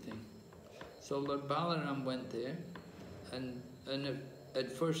everything. So Lord Balaram went there, and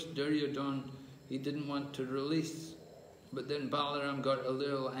at first Duryodhana, he didn't want to release, but then Balaram got a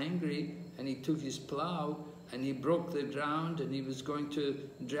little angry, and he took his plough and he broke the ground, and he was going to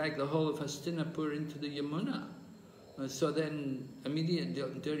drag the whole of Hastinapur into the Yamuna. So then immediately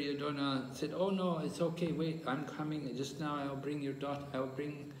Duryodhana said, oh no, it's okay, wait, I'm coming, just now I'll bring your daughter, I'll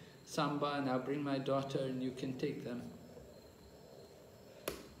bring Samba and I'll bring my daughter and you can take them.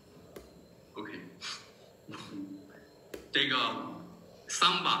 OK. 这个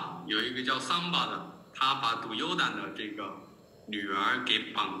Samba 有一个叫 Samba 的，他把独优丹的这个女儿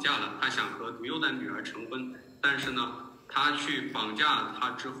给绑架了，他想和独优丹女儿成婚，但是呢，他去绑架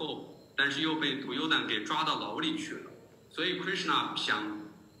她之后，但是又被独优丹给抓到牢里去了。所以 Krishna 想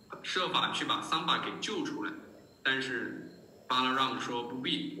设法去把 Samba 给救出来，但是 Balaram 说不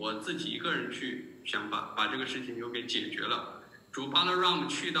必，我自己一个人去想把这个事情就给解决了。主 Balaram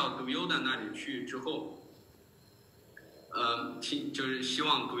去到独优丹那里去之后，就是希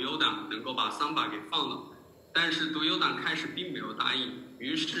望独优丹能够把 Samba 给放了。但是独优丹开始并没有答应，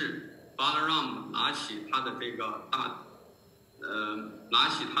于是 Balaram 拿起他的这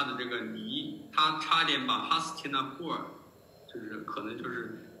个泥，他差点把哈斯提纳布尔，可能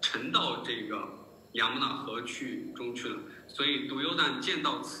沉到这个雅穆纳河中去了。所以独优丹见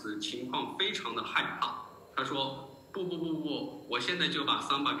到此情况非常的害怕，他说不，我现在就把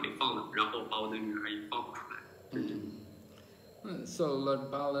Samba 给放了，然后把我的女儿也放出来。So Lord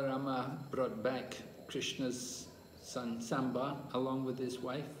Balarama brought back Krishna's son Samba along with his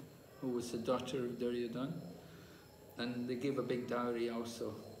wife, who was the daughter of Duryodhana, and they gave a big dowry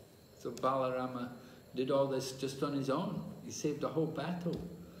also. So Balarama did all this just on his own. He saved the whole battle.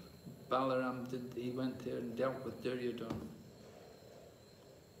 He went there and dealt with Duryodhana.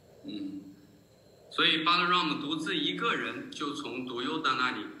 所以 Balaram 独自一个人就从独优丹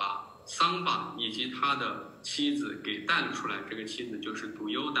那里把 Samba 以及他的妻子给带了出来。这个妻子就是独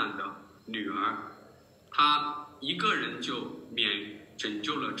优丹的女儿，他一个人就拯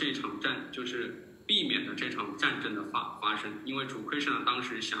救了这场战，就是避免了这场战争的发生。因为主 Krishna 当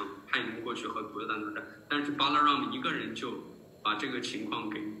时想派人过去和独优丹作战，但是 Balaram 一个人就把这个情况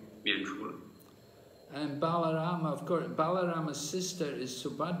给免除了。And Balarama, of course, Balarama's sister is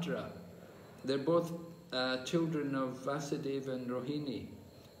Subhadra. They're both children of Vasudeva and Rohini.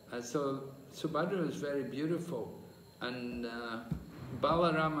 So Subhadra is very beautiful, and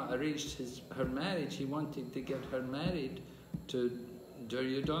Balarama arranged her marriage. He wanted to get her married to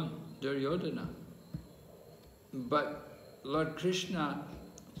Duryodhana. But Lord Krishna,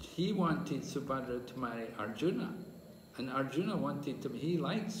 he wanted Subhadra to marry Arjuna. And Arjuna he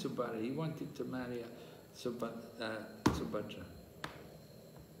liked Subhadra, he wanted to marry Subhadra.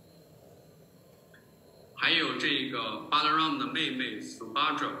 还有这个 Balaram 的妹妹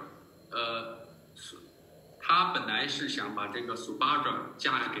Subhadra， 她本来是想把这个 Subhadra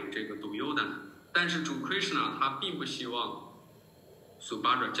嫁给这个独优丹，但是主 Krishna 他并不希望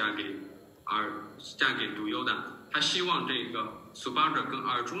Subhadra 嫁给独优丹，他希望这个 Subhadra 跟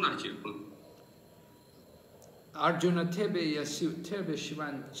Arjuna 结婚。Arjuna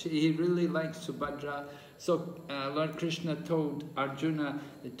he really liked Subhadra. So Lord Krishna told Arjuna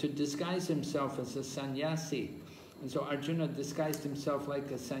to disguise himself as a sannyasi. And so Arjuna disguised himself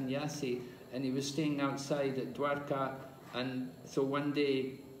like a sannyasi, and he was staying outside at Dwarka. And so one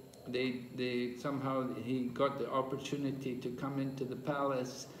day, somehow he got the opportunity to come into the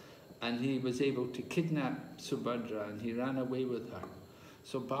palace, and he was able to kidnap Subhadra, and he ran away with her.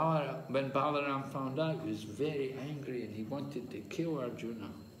 So when Balaram found out, he was very angry, and he wanted to kill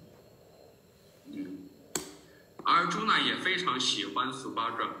Arjuna. Arjuna 也非常喜欢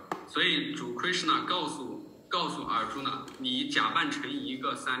Subhadra， 所以主 Krishna 告诉 Arjuna， 你假扮成一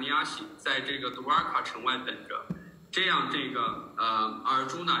个 sannyasi， 在这个 Dwarka 城外等着，这样这个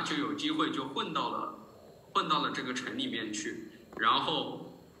Arjuna 就有机会就混到了这个城里面去，然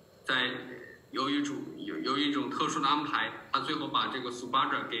后在由于一种特殊的安排，他最后把这个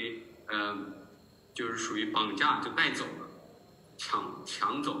Subhadra 给就是属于绑架就带走了，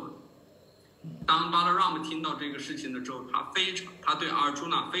抢走了。当 Balaram 听到这个事情的时候，他对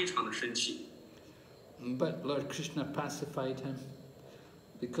Arjuna 非常的生气。But Lord Krishna pacified him.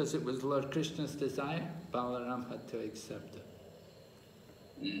 Because it was Lord Krishna's desire, Balaram had to accept it.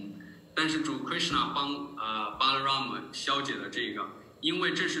 但是主 Krishna 帮Balaram 消解了这个，因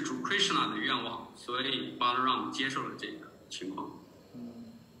为这是主 Krishna 的愿望，所以 Balaram 接受了这个情况。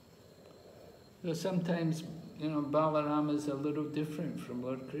So sometimes, Balaram is a little different from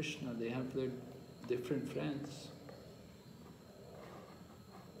Lord Krishna. They have their different friends.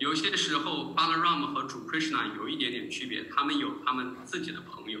 有些时候 Balaram 和主 Krishna 有一点点区别，他们有他们自己的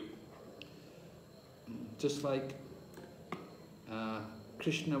朋友。Just like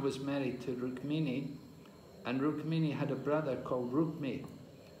Krishna was married to Rukmini, and Rukmini had a brother called Rukmi,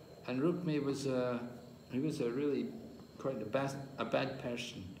 and Rukmi was really quite a bad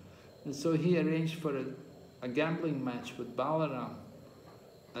person, and so he arranged for a gambling match with Balaram,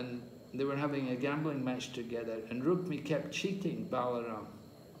 and they were having a gambling match together, and Rukmi kept cheating Balaram.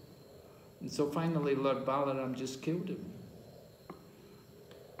 And so finally Lord Balaram just killed him.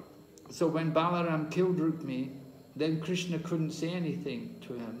 So when Balaram killed Rukmi, then Krishna couldn't say anything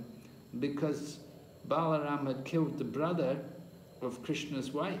to him because Balaram had killed the brother of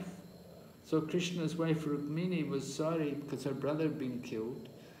Krishna's wife. So Krishna's wife Rukmini was sorry because her brother had been killed,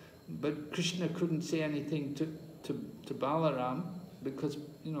 but Krishna couldn't say anything to Balaram because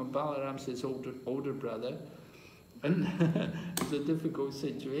Balaram's his older brother. And it's a difficult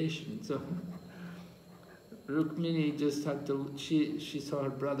situation. So Rukmini just had to, she saw her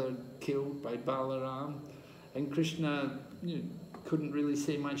brother killed by Balaram, and Krishna couldn't really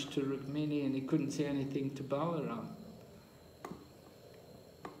say much to Rukmini, and he couldn't say anything to Balaram.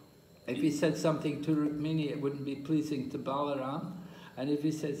 If he said something to Rukmini, it wouldn't be pleasing to Balaram, and if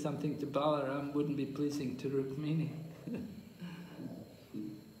he said something to Balaram, it wouldn't be pleasing to Rukmini.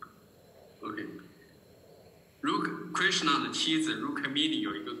 Okay. Krishna 的妻子 Rukmini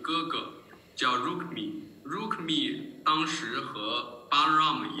有一个哥哥叫 Rukmi 当时和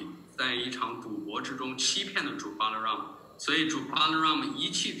Balaram 在一场赌博之中欺骗了主 Balaram， 所以主 Balaram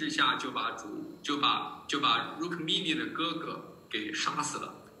一气之下就把 Rukmini 的哥哥给杀死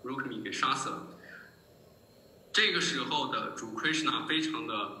了， Rukmi 给杀死了。这个时候的主 Krishna 非常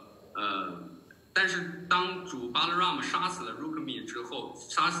的但是当主 Balaram 杀死了 Rukmi 之后，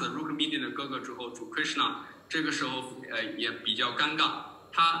杀死了 Rukmini 的哥哥之后，主 Krishna 这个时候也比较尴尬，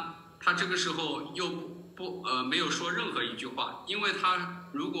他这个时候又没有说任何一句话，因为他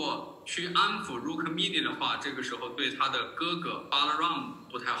如果去安抚 Rukmini 的话，这个时候对他的哥哥 Balaram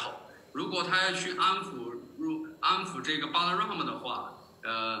不太好。如果他要去安抚这个 Balaram 的话，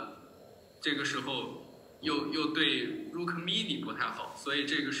这个时候又对 Rukmini 不太好，所以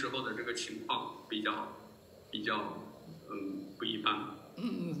这个时候的这个情况比较不一般，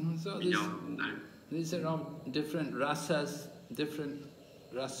比较难。These are all different rasas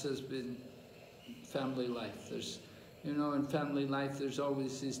in family life. There's, in family life, there's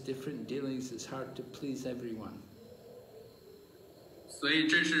always these different dealings. It's hard to please everyone. 所以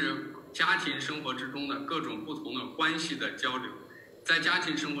这是家庭生活之中的各种不同的关系的交流，在家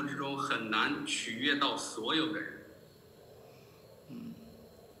庭生活之中很难取悦到所有的人。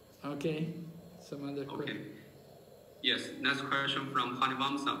Okay, some other question. Okay. Yes, next question from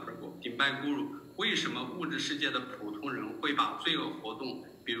Hanivamsa Prabhu. 顶拜 Guru， 为什么物质世界的普通人会把罪恶活动，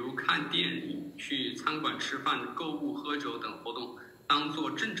比如看电影、去餐馆吃饭、购物、喝酒等活动，当作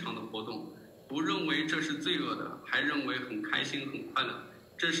正常的活动，不认为这是罪恶的，还认为很开心、很快乐？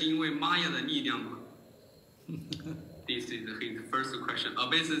这是因为玛雅的力量吗？ This is his first question.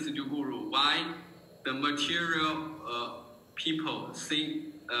 Obeisance to Guru. Why the material people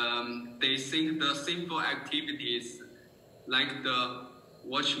think they think the simple activities like the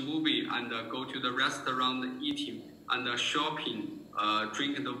watch movie and go to the restaurant eating and shopping,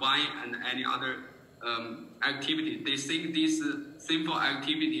 drink the wine and any other activity. They think these simple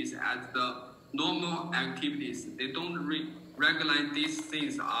activities as the normal activities. They don't recognize these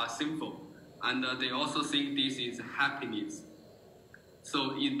things are sinful, and they also think this is happiness.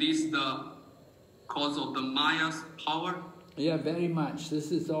 So is this the cause of the Maya's power? Yeah, very much.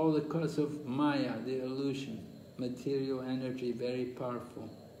 This is all the cause of Maya, the illusion. Material energy, very powerful.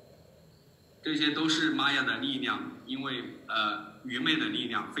 这些都是玛雅的力量，因为愚昧的力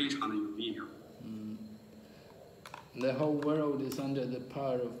量非常的有力量。The whole world is under the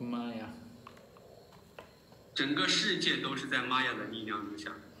power of Maya. 整个世界都是在玛雅的力量之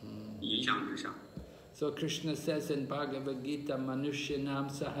下，影响之下。So Krishna says in Bhagavad Gita, Manushyanam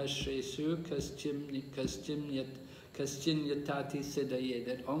sahasresu kaschin-yatati siddhaye,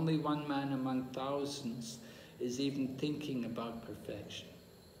 that only one man among thousands is even thinking about perfection.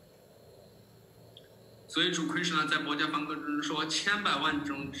 所以主 Krishna 在博迦梵歌中说，千百万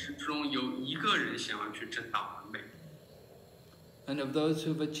中之中有一个人想要去证达完美。And of those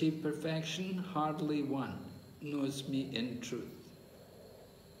who've achieved perfection, hardly one knows me in truth.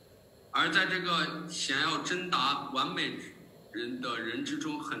 而在这个想要证达完美人的人之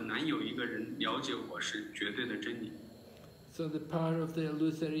中，很难有一个人了解我是绝对的真理。So the power of the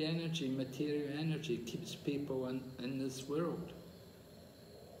illusory energy, material energy, keeps people in this world.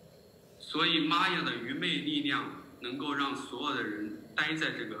 所以玛雅的愚昧力量能够让所有的人待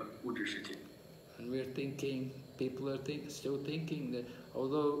在这个物质世界。And we're thinking, people are still thinking that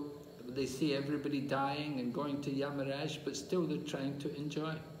although they see everybody dying and going to Yamaraj, but still they're trying to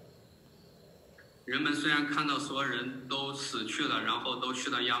enjoy. 人们虽然看到所有人都死去了，然后都去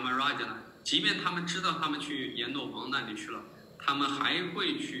到 Yamaraja 了，即便他们知道他们去阎罗王那里去了，他们还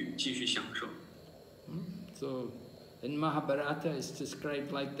会去继续享受。So in Mahabharata it's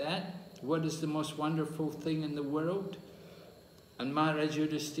described like that. What is the most wonderful thing in the world? And Maharaj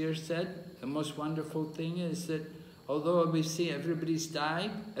Yudhisthira said, the most wonderful thing is that although we see everybody's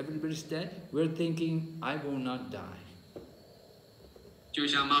dead, we're thinking, I will not die. 就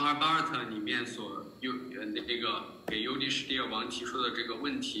像马哈巴尔特里面所那个给尤利士第二王提出的这个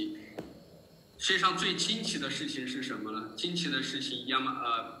问题，世界上最惊奇的事情是什么呢？惊奇的事情，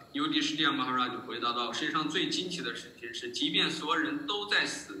尤利士第二马哈拉就回答到，世界上最惊奇的事情是，即便所有人都在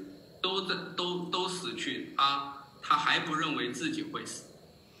死，都死去，他还不认为自己会死。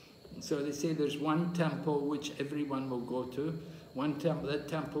So they say there's one temple which everyone will go to. One temple. That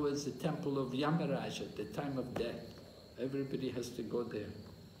temple is the temple of Yamaraj at the time of death. Everybody has to go there.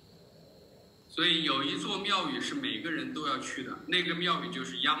 所以有一座庙宇是每个人都要去的，那个庙宇就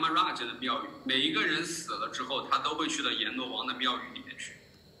是 Yamaraj 的庙宇。每一个人死了之后，他都会去到阎罗王的庙宇里面去。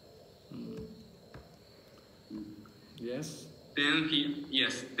Yes. Then he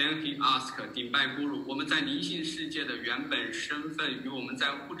asked 顶拜咕噜，我们在灵性世界的原本身份与我们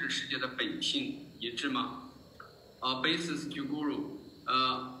在物质世界的本性一致吗？Basis to Guru,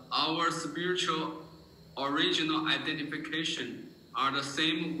 our spiritual original identification are the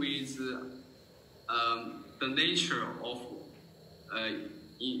same with the nature of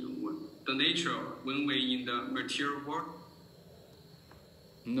the nature when we in the material world.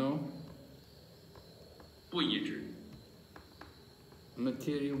 No. 不一致。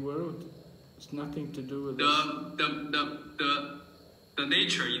Material world, it's nothing to do with the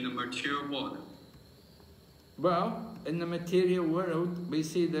nature in the material world. Well, in the material world, we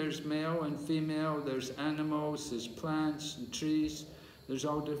see there's male and female, there's animals, there's plants and trees, there's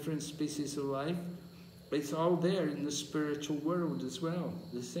all different species of life. It's all there in the spiritual world as well,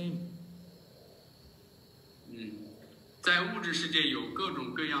 the same. 在物质世界有各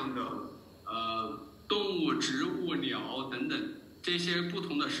种各样的动物、植物、鸟等等这些不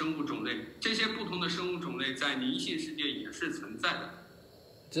同的生物种类，这些不同的生物种类在灵性世界也是存在的。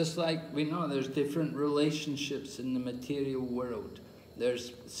Just like we know there's different relationships in the material world.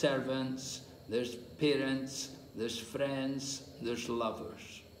 There's servants, there's parents, there's friends, there's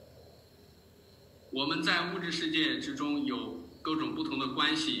lovers. 我们在物质世界之中有各种不同的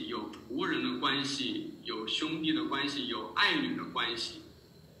关系，有仆人的关系，有兄弟的关系，有爱侣的关系，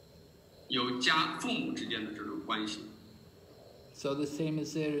有父母之间的这种关系。So the same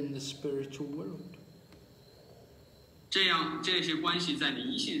is there in the spiritual world. 这些关系在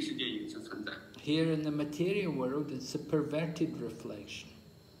灵性世界也是存在。Here in the material world, it's a perverted reflection.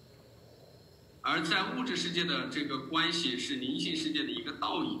 而在物质世界的这个关系是灵性世界的一个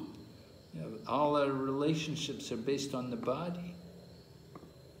倒影。All our relationships are based on the body.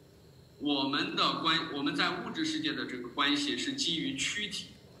 我们在物质世界的这个关系是基于躯体。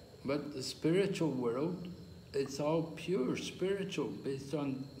But the spiritual world, it's all pure spiritual, based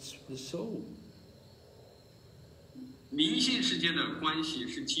on the soul. 灵性世界的关系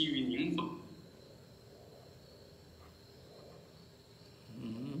是基于灵魂。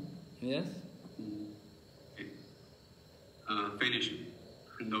Yes? Okay. Finish.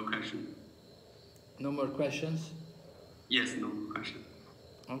 No question. No more questions? Yes, no more question.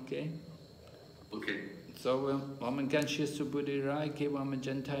 Okay. Okay. So, 我们感谢主布的爱，给我们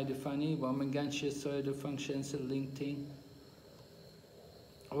真态的翻译，我们感谢所有的奉献是聆听。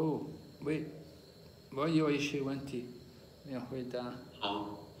Oh, wait. 我有一些问题要回答。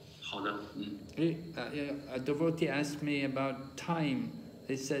好的。A devotee asked me about time.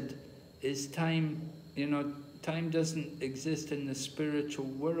 They said, is time, time doesn't exist in the spiritual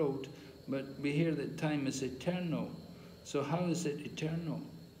world, but we hear that time is eternal. So how is it eternal?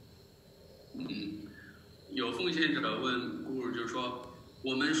 有奉献者问 Guru 就说，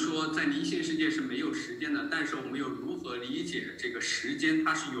我们说在灵性世界是没有时间的，但是我们又如何理解这个时间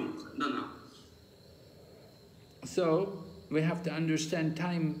它是永恒的呢？ So we have to understand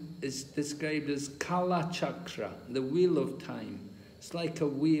time is described as Kala Chakra, the wheel of time. It's like a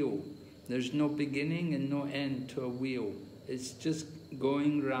wheel. There's no beginning and no end to a wheel. It's just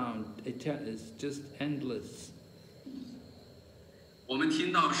going round. It's just endless. 我们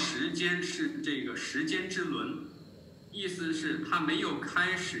听到时间是这个时间之轮，意思是它没有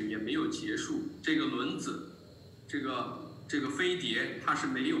开始也没有结束。这个轮子，这个飞碟，它是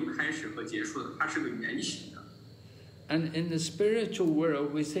没有开始和结束的，它是个圆形的。And in the spiritual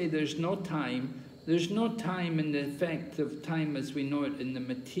world, we say there's no time. There's no time in the effect of time as we know it in the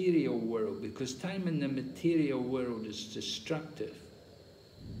material world, because time in the material world is destructive.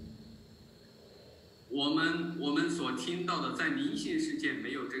 我们所听到的在灵性世界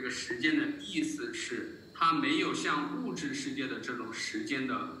没有这个时间的意思是，它没有像物质世界的这种时间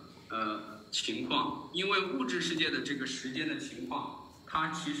的情况，因为物质世界的这个时间的情况，它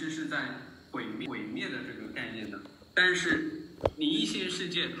其实是在毁灭的这个概念的，但是灵性世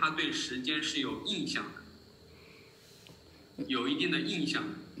界它对时间是有印象的，有一定的印象的。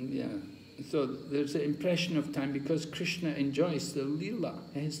Yeah. So there's the impression of time because Krishna enjoys the lila.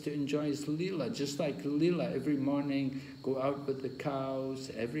 He has to enjoy his lila, just like lila. Every morning go out with the cows,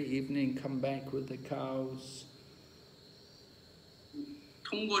 every evening come back with the cows.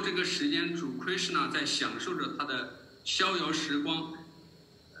 通过这个时间，主 Krishna 在享受着他的逍遥时光。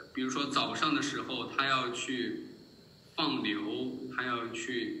比如说早上的时候，他要去放牛，他要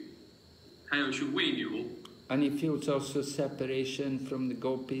去喂牛。And he feels also separation from the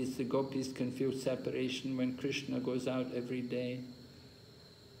gopis. The gopis can feel separation when Krishna goes out every day.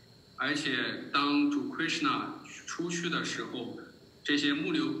 而且当主 Krishna 出去的时候，这些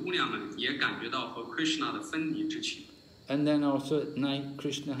牧牛姑娘们也感觉到和 Krishna 的分离之情。And then also at night,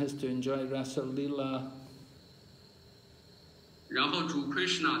 Krishna has to enjoy Rasa Lila. 然后主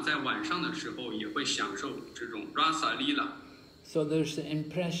Krishna 在晚上的时候也会享受这种 Rasa Lila。So there's the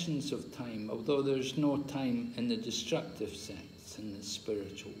impressions of time, although there's no time in the destructive sense in the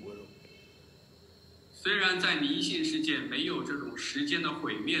spiritual world. 虽然在灵性世界没有这种时间的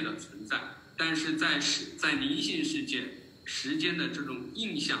毁灭的存在，但是在灵性世界，时间的这种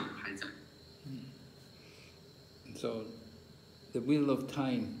印象还在。So the wheel of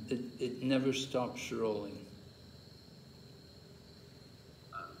time, it never stops rolling.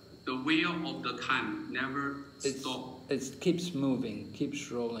 The wheel of the time never stops. It keeps moving,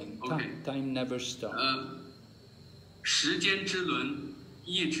 keeps rolling. Okay. Time never stops. 时间之轮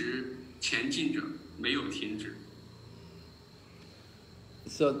一直前进着，没有停止。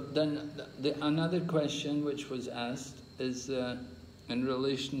So then, another question which was asked is in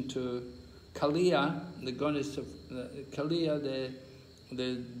relation to Kaliya, the goddess of Kaliya,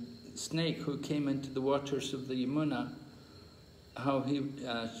 the snake who came into the waters of the Yamuna. How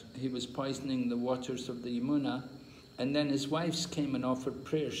he was poisoning the waters of the Yamuna, and then his wives came and offered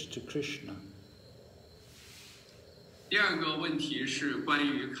prayers to Krishna. 第二个问题是关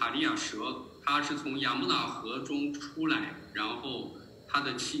于卡利亚蛇，它是从雅穆纳河中出来，然后他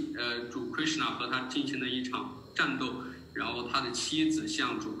的主 Krishna 和他进行了一场战斗，然后他的妻子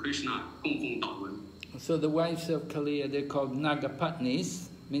向主 Krishna 供奉祷文。So the wives of Kaliya, they're called Nagapatnis,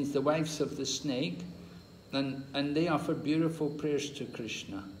 means the wives of the snake. And they offer beautiful prayers to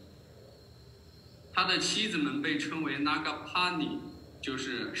Krishna. 他的妻子们被称为 Nagapani， 就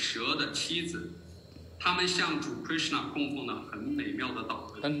是蛇的妻子。他们向主 Krishna 供奉了很美妙的祷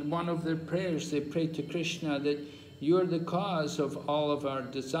文。And one of their prayers, they pray to Krishna that you are the cause of all of our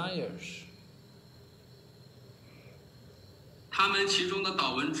desires. 他们其中的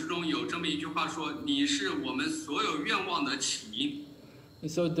祷文之中有这么一句话说：“你是我们所有愿望的起因。”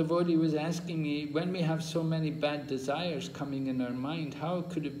 So devotee was asking me, when we have so many bad desires coming in our mind, how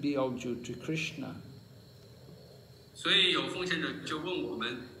could it be all due to Krishna? 所以有奉献者就问我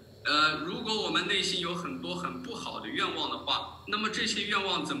们，如果我们内心有很多很不好的愿望的话，那么这些愿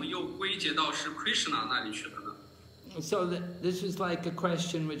望怎么又归结到是 Krishna 那里去了呢？ So this is like a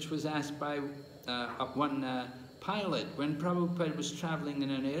question which was asked by one pilot. When Prabhupada was traveling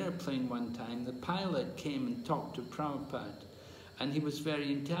in an airplane one time, the pilot came and talked to Prabhupada. And he was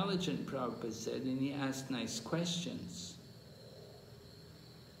very intelligent, Prabhupada said, and he asked nice questions.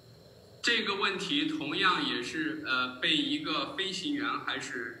 这个问题同样也是被一个飞行员还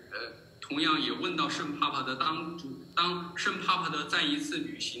是同样也问到圣帕帕的当圣帕帕的在一次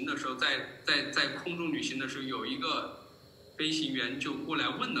旅行的时候，在空中旅行的时候，有一个飞行员就过来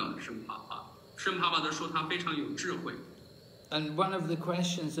问了圣帕帕，圣帕帕的说他非常有智慧。And one of the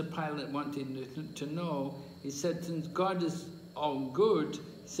questions the pilot wanted to know, he said, since God is all good,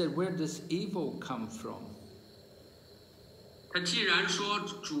 he said, where does evil come from? 他既然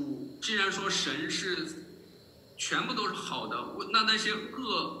说神是全部都是好的，那些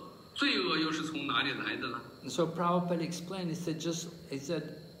罪恶又是从哪里来的呢？ So Prabhupada explained, he said,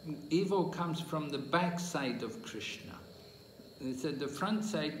 evil comes from the back side of Krishna. He said the front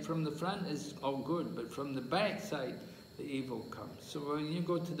side, from the front is all good, but from the back side, the evil comes. So when you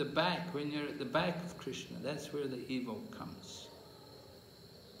go to the back, when you're at the back of Krishna, that's where the evil comes.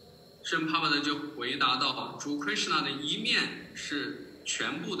 圣帕帕的就回答到，主 Krishna 的一面是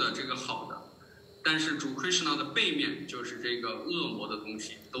全部的这个好的，但是主 Krishna 的背面就是这个恶魔的东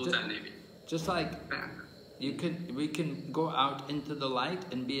西都在那边。Just like we can go out into the light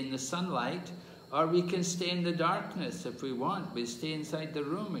and be in the sunlight, or we can stay in the darkness if we want. We stay inside the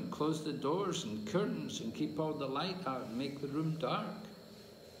room and close the doors and curtains and keep all the light out and make the room dark.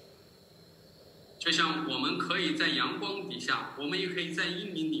 就像我们可以在阳光底下，我们也可以在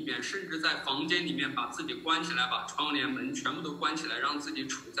阴明里面，甚至在房间里面把自己关起来，把窗帘门全部都关起来，让自己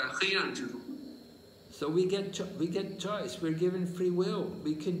处在黑暗之中。So we get choice. We're given free will.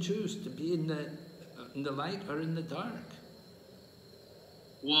 We can choose to be in the light or in the dark.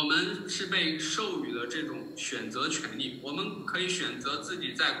 我们是被授予了这种选择权利，我们可以选择自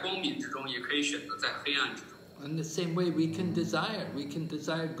己在光明之中，也可以选择在黑暗之中。In the same way, we can desire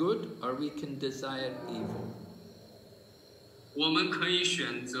good or we can desire evil. 我们可以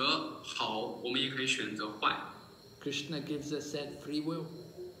选择好，我们也可以选择坏。Krishna gives us that free will.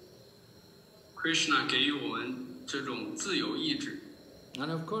 Krishna 给予我们这种自由意志。And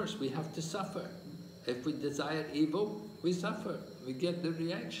of course, we have to suffer. If we desire evil, we suffer. We get the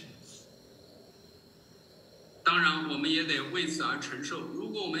reactions. 当然，我们也得为此而承受。如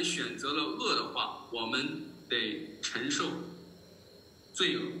果我们选择了恶的话，我们得承受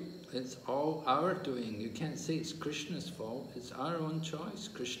罪恶。It's all our doing. You can't say it's Krishna's fault. It's our own choice.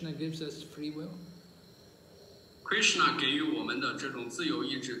 Krishna gives us free will. Krishna 给予我们的这种自由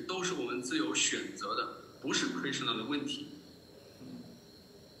意志，都是我们自由选择的，不是 Krishna 的问题。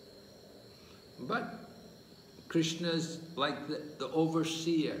But Krishna's like the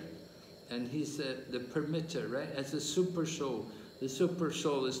overseer, and he's the permitter, right? As a super soul. The super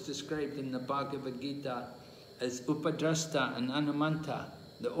soul is described in the Bhagavad Gita as Upadrasta and Anumanta,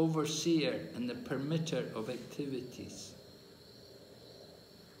 the overseer and the permitter of activities.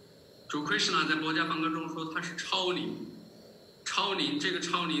 主 Krishna 在《般若经》中说他是超灵，超灵这个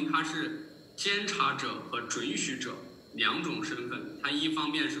超灵他是监察者和准许者两种身份，他一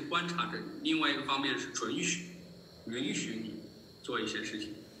方面是观察着你，另外一个方面是允许你做一些事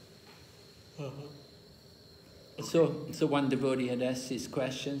情。So one devotee had asked these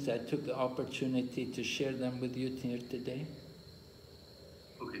questions. I took the opportunity to share them with you here today.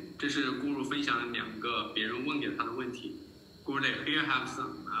 OK， 这是咕噜分享了两个别人问给他的问题。Guru, here have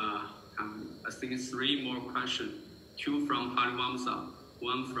some, I think 3 more questions. 2 from Harivamsa,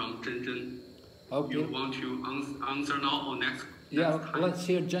 1 from Zhen. Okay. You want to answer now or next? Yeah, time? let's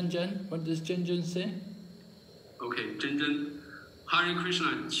hear Zhen. What does Zhen say? OK， Zhen。Hare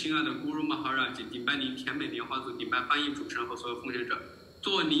Krishna， 亲爱的 Guru Maharaj， 顶拜您甜美莲花组，顶拜翻译主持人和所有奉献者。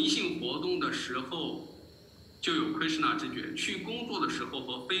做灵性活动的时候，就有 Krishna 知觉；去工作的时候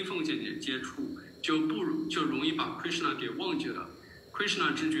和非奉献者接触，就容易把 Krishna 给忘记了。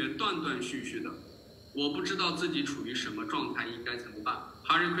Krishna 知觉断断续续的，我不知道自己处于什么状态，应该怎么办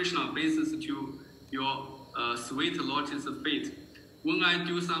 ？Hare Krishna bases to your sweet lotus feet. When I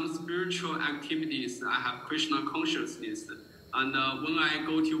do some spiritual activities, I have Krishna consciousness. And when I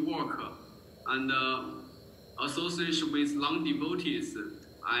go to work and association with non-devotees,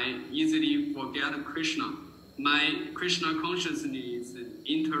 I easily forget Krishna. My Krishna consciousness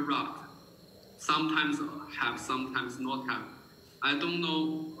interrupt. Sometimes have, sometimes not have. I don't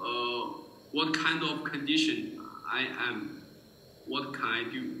know what kind of condition I am. What can I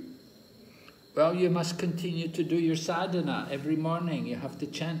do? Well, you must continue to do your sadhana every morning. You have to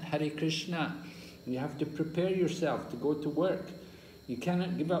chant Hare Krishna. You have to prepare yourself to go to work. You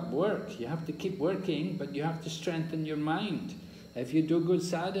cannot give up work. You have to keep working, but you have to strengthen your mind. If you do good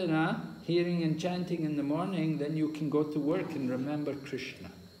sadhana, hearing and chanting in the morning, then you can go to work and remember Krishna.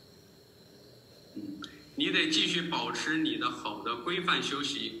 你得继续保持你的好的规范休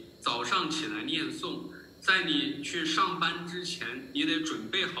息，早上起来念诵，在你去上班之前，你得准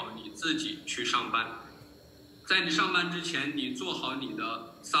备好你自己去上班。在你上班之前，你做好你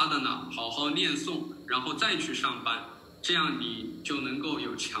的 sadhana， 好好念诵，然后再去上班，这样你就能够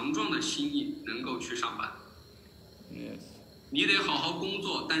有强壮的心意，能够去上班。Yes. 你得好好工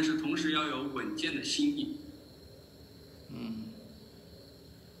作，但是同时要有稳健的心意。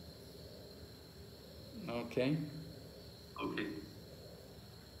Okay. Okay.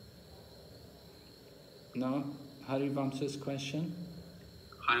 No, Harivamsa's question.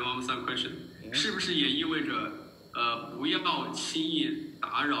 Harivamsa's question. Yeah. 是不是也意味着不要轻易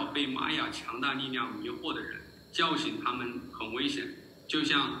打扰被玛雅强大力量迷惑的人，叫醒他们很危险，就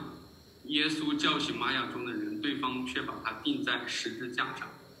像耶稣叫醒玛雅中的人，对方却把他钉在十字架上。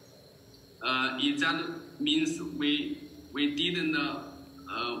If that means we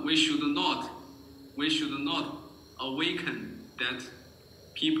should not awaken that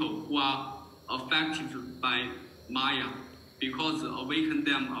people who are affected by Maya, because awaken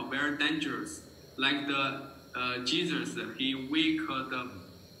them are very dangerous. Like Jesus, he wake the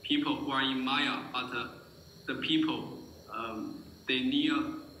people who are in Maya, but the people they near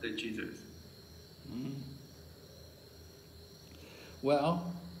the Jesus.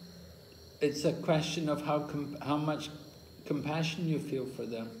 Well, it's a question of how much compassion you feel for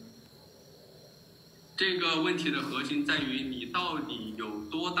them. 这个问题的核心在于你到底有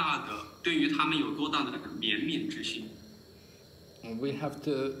多大的对于他们有多大的怜悯之心。We have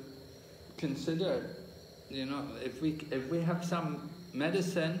to consider, you know, if we have some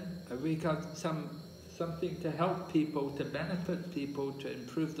medicine, if we got something to help people, to benefit people, to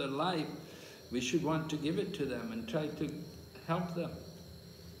improve their life, we should want to give it to them and try to help them.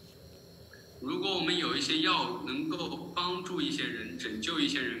 如果我们有一些药能够帮助一些人、拯救一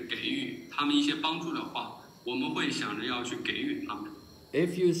些人、给予他们一些帮助的话，我们会想着要去给予他们。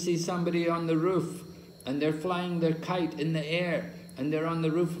If you see somebody on the roof and they're flying their kite in the air and they're on the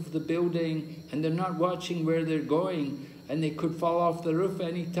roof of the building and they're not watching where they're going and they could fall off the roof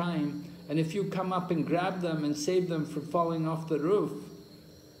any time, and if you come up and grab them and save them from falling off the roof,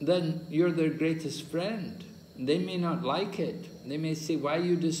 then you're their greatest friend. They may not like it. They may say, why are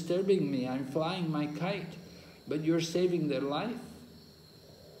you disturbing me? I'm flying my kite. But you're saving their life.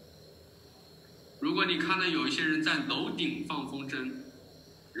 如果你看到有一些人在楼顶放风筝，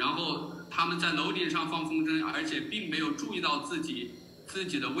然后他们在楼顶上放风筝，而且并没有注意到自己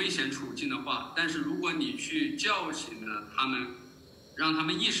的危险处境的话，但是如果你去叫醒了他们，让他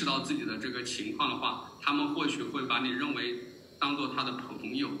们意识到自己的这个情况的话，他们或许会把你认为当作他的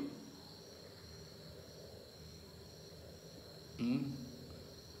朋友。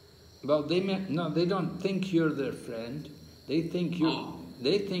Well, they don't think you're their friend. They think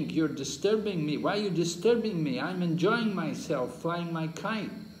you're disturbing me. Why are you disturbing me? I'm enjoying myself, flying my kite.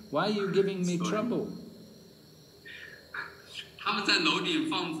 Why are you giving me trouble? 他们在楼顶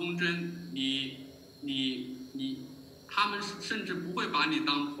放风筝，他们甚至不会把你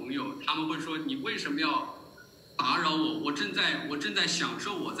当朋友，他们会说你为什么要打扰我？我正在享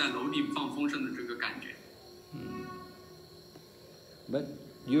受我在楼顶放风筝的这个感觉。But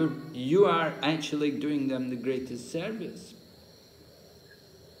you are actually doing them the greatest service.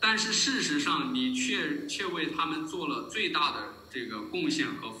 但是事实上，你却为他们做了最大的这个贡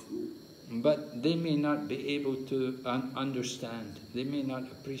献和服务。But they may not be able to understand. They may not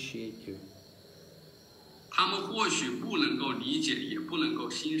appreciate you. 他们或许不能够理解，也不能够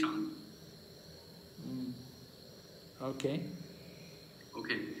欣赏你。Okay.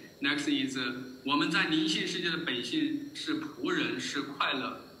 Next is 我们在灵性世界的本性是仆人，是快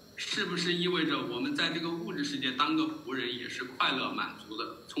乐，是不是意味着我们在这个物质世界当个仆人也是快乐满足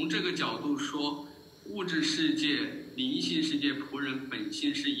的？从这个角度说，物质世界、灵性世界仆人本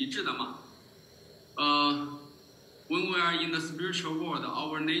性是一致的吗？When we are in the spiritual world,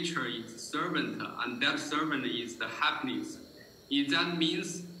 our nature is servant, and that servant is the happiness. If that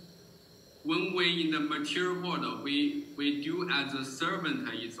means when we in the material world, we do as a servant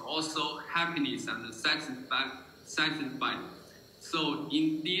is also happiness and satisfied. So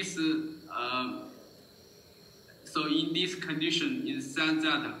in this condition, it says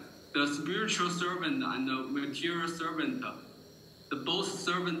that the spiritual servant and the material servant the both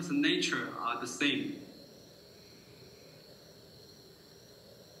servants' nature are the same.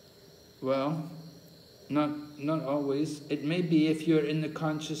 Well, not always. It may be if you're in the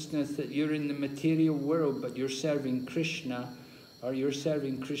consciousness that you're in the material world, but you're serving Krishna, or you're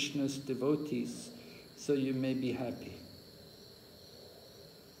serving Krishna's devotees, so you may be happy.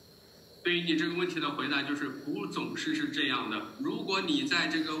 对于你这个问题的回答就是不总是这样的。如果你在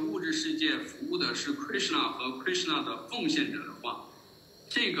这个物质世界服务的是 Krishna 和 Krishna 的奉献者的话，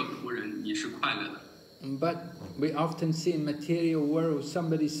这个仆人你是快乐的。But we often see in material world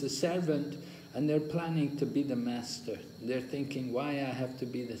somebody's a servant and they're planning to be the master. They're thinking, why I have to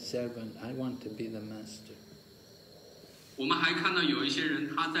be the servant? I want to be the master. 我们还看到有一些人，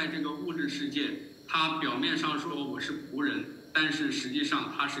他在这个物质世界，他表面上说我是仆人，但是实际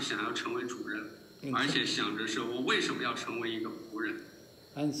上他是想要成为主人，而且想着是我为什么要成为一个仆人。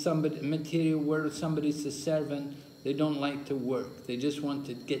And somebody, material world, somebody's a servant. They don't like to work. They just want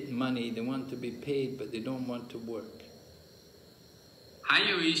to get money. They want to be paid, but they don't want to work. 还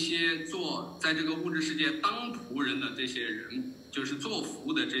有一些在这个物质世界当仆人的这些人，就是做服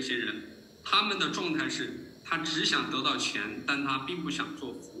务的这些人，他们的状态是，他只想得到钱，但他并不想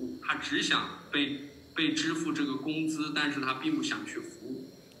做服务，他只想被支付这个工资，但是他并不想去服务。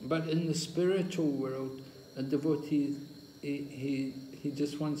But in the spiritual world, a devotee, he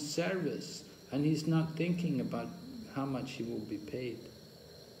just wants service, and he's not thinking about how much he will be paid.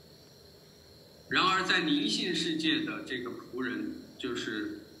 然而，在灵性世界的这个仆人，就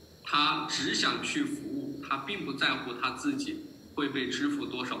是他只想去服务，他并不在乎他自己会被支付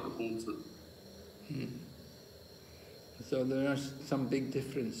多少的工资。So there are some big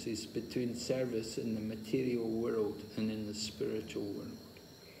differences between service in the material world and in the spiritual world.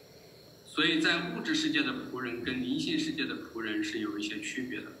 所以在物质世界的仆人跟灵性世界的仆人是有一些区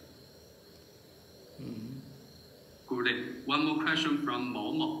别的。Good day. One more question from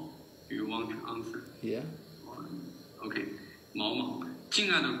Mao Mao. Do you want to answer? Yeah. Okay. 毛毛，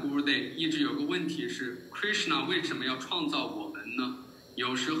敬爱的 Good day， 一直有个问题是 ，Krishna 为什么要创造我们呢？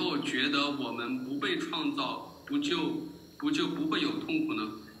有时候觉得我们不被创造，不会有痛苦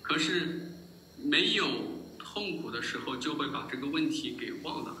呢？可是没有痛苦的时候，就会把这个问题给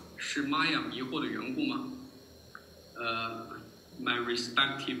忘了，是玛雅迷惑的缘故吗？My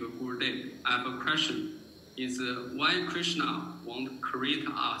respective Good day, I have a question. Is why Krishna won't create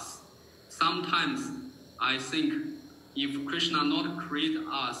us? Sometimes I think if Krishna not create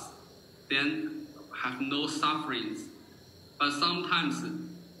us, then have no sufferings. But sometimes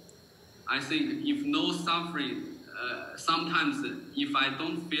I think if no suffering, sometimes if I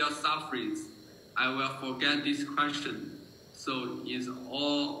don't feel sufferings, I will forget this question. So is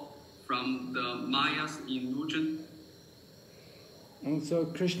all from the Maya's illusion? And so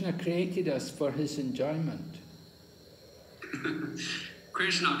Krishna created us for his enjoyment.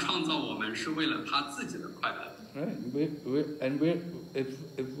 Krishna 创造我们是为了他自己的快乐。Right,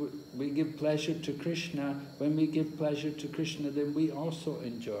 if we give pleasure to Krishna, when we give pleasure to Krishna, then we also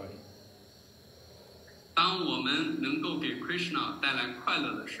enjoy. 当我们能够给 Krishna 带来快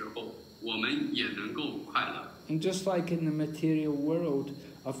乐的时候，我们也能够快乐。And just like in the material world,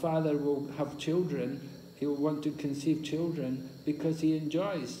 a father will have children, he will want to conceive children because he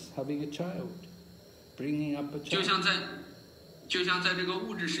enjoys having a child, bringing up a child. 就像在这个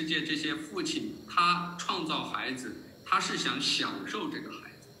物质世界，这些父亲他创造孩子，他是想享受这个孩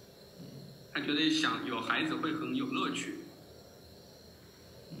子，他觉得有孩子会很有乐趣。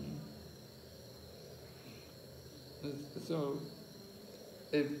So,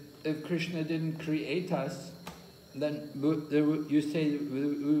 if Krishna didn't create us, then you say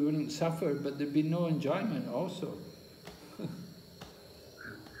we wouldn't suffer, but there'd be no enjoyment also.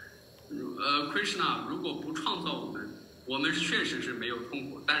 Krishna 如果不创造我们，我们确实是没有痛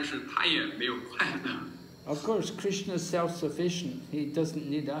苦，但是他也没有快乐。Of course, Krishna is self-sufficient. He doesn't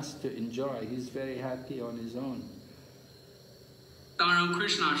need us to enjoy. He's very happy on his own. 当然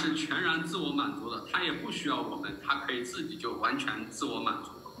 ，Krishna 是全然自我满足的，他也不需要我们，他可以自己就完全自我满足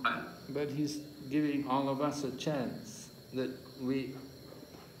和快乐。But he's giving all of us a chance that you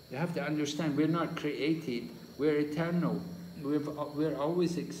have to understand, we're not created, we're eternal. We're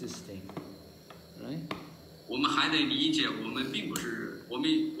always existing, right? 我们还得理解，我们并不是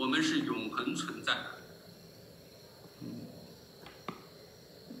我们是永恒存在的。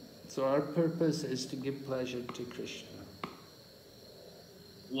So our purpose is to give pleasure to Krishna.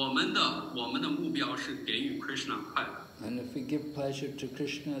 我们的目标是给予 Krishna 快乐。And if we give pleasure to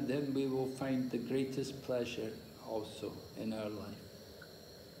Krishna, then we will find the greatest pleasure also in our life.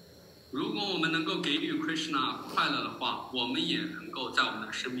 如果我们能够给予 Krishna 快乐的话，我们也能够在我们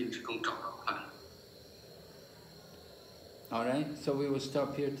的生命之中找到快乐。All right, so we will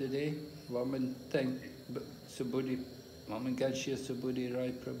stop here today. Woman, thank Subudhi, Woman Ganshia Subudhi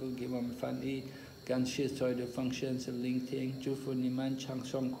Rai Prabhu, Gimam Fani, Ganshia Soy the functions of Lingting, Jufu Niman Chang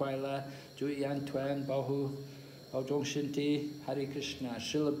Song Kwaila, Ju Yan Tuan Bahu, Bao Dong Shinti, Hare Krishna,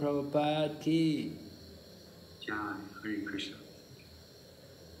 Srila Prabhupada Ki. Jai, Hare Krishna.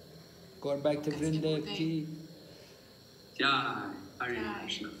 Go back to Vrinda Ki. Jai, Hare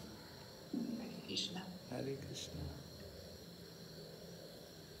Krishna. Hare Krishna. Hare Krishna.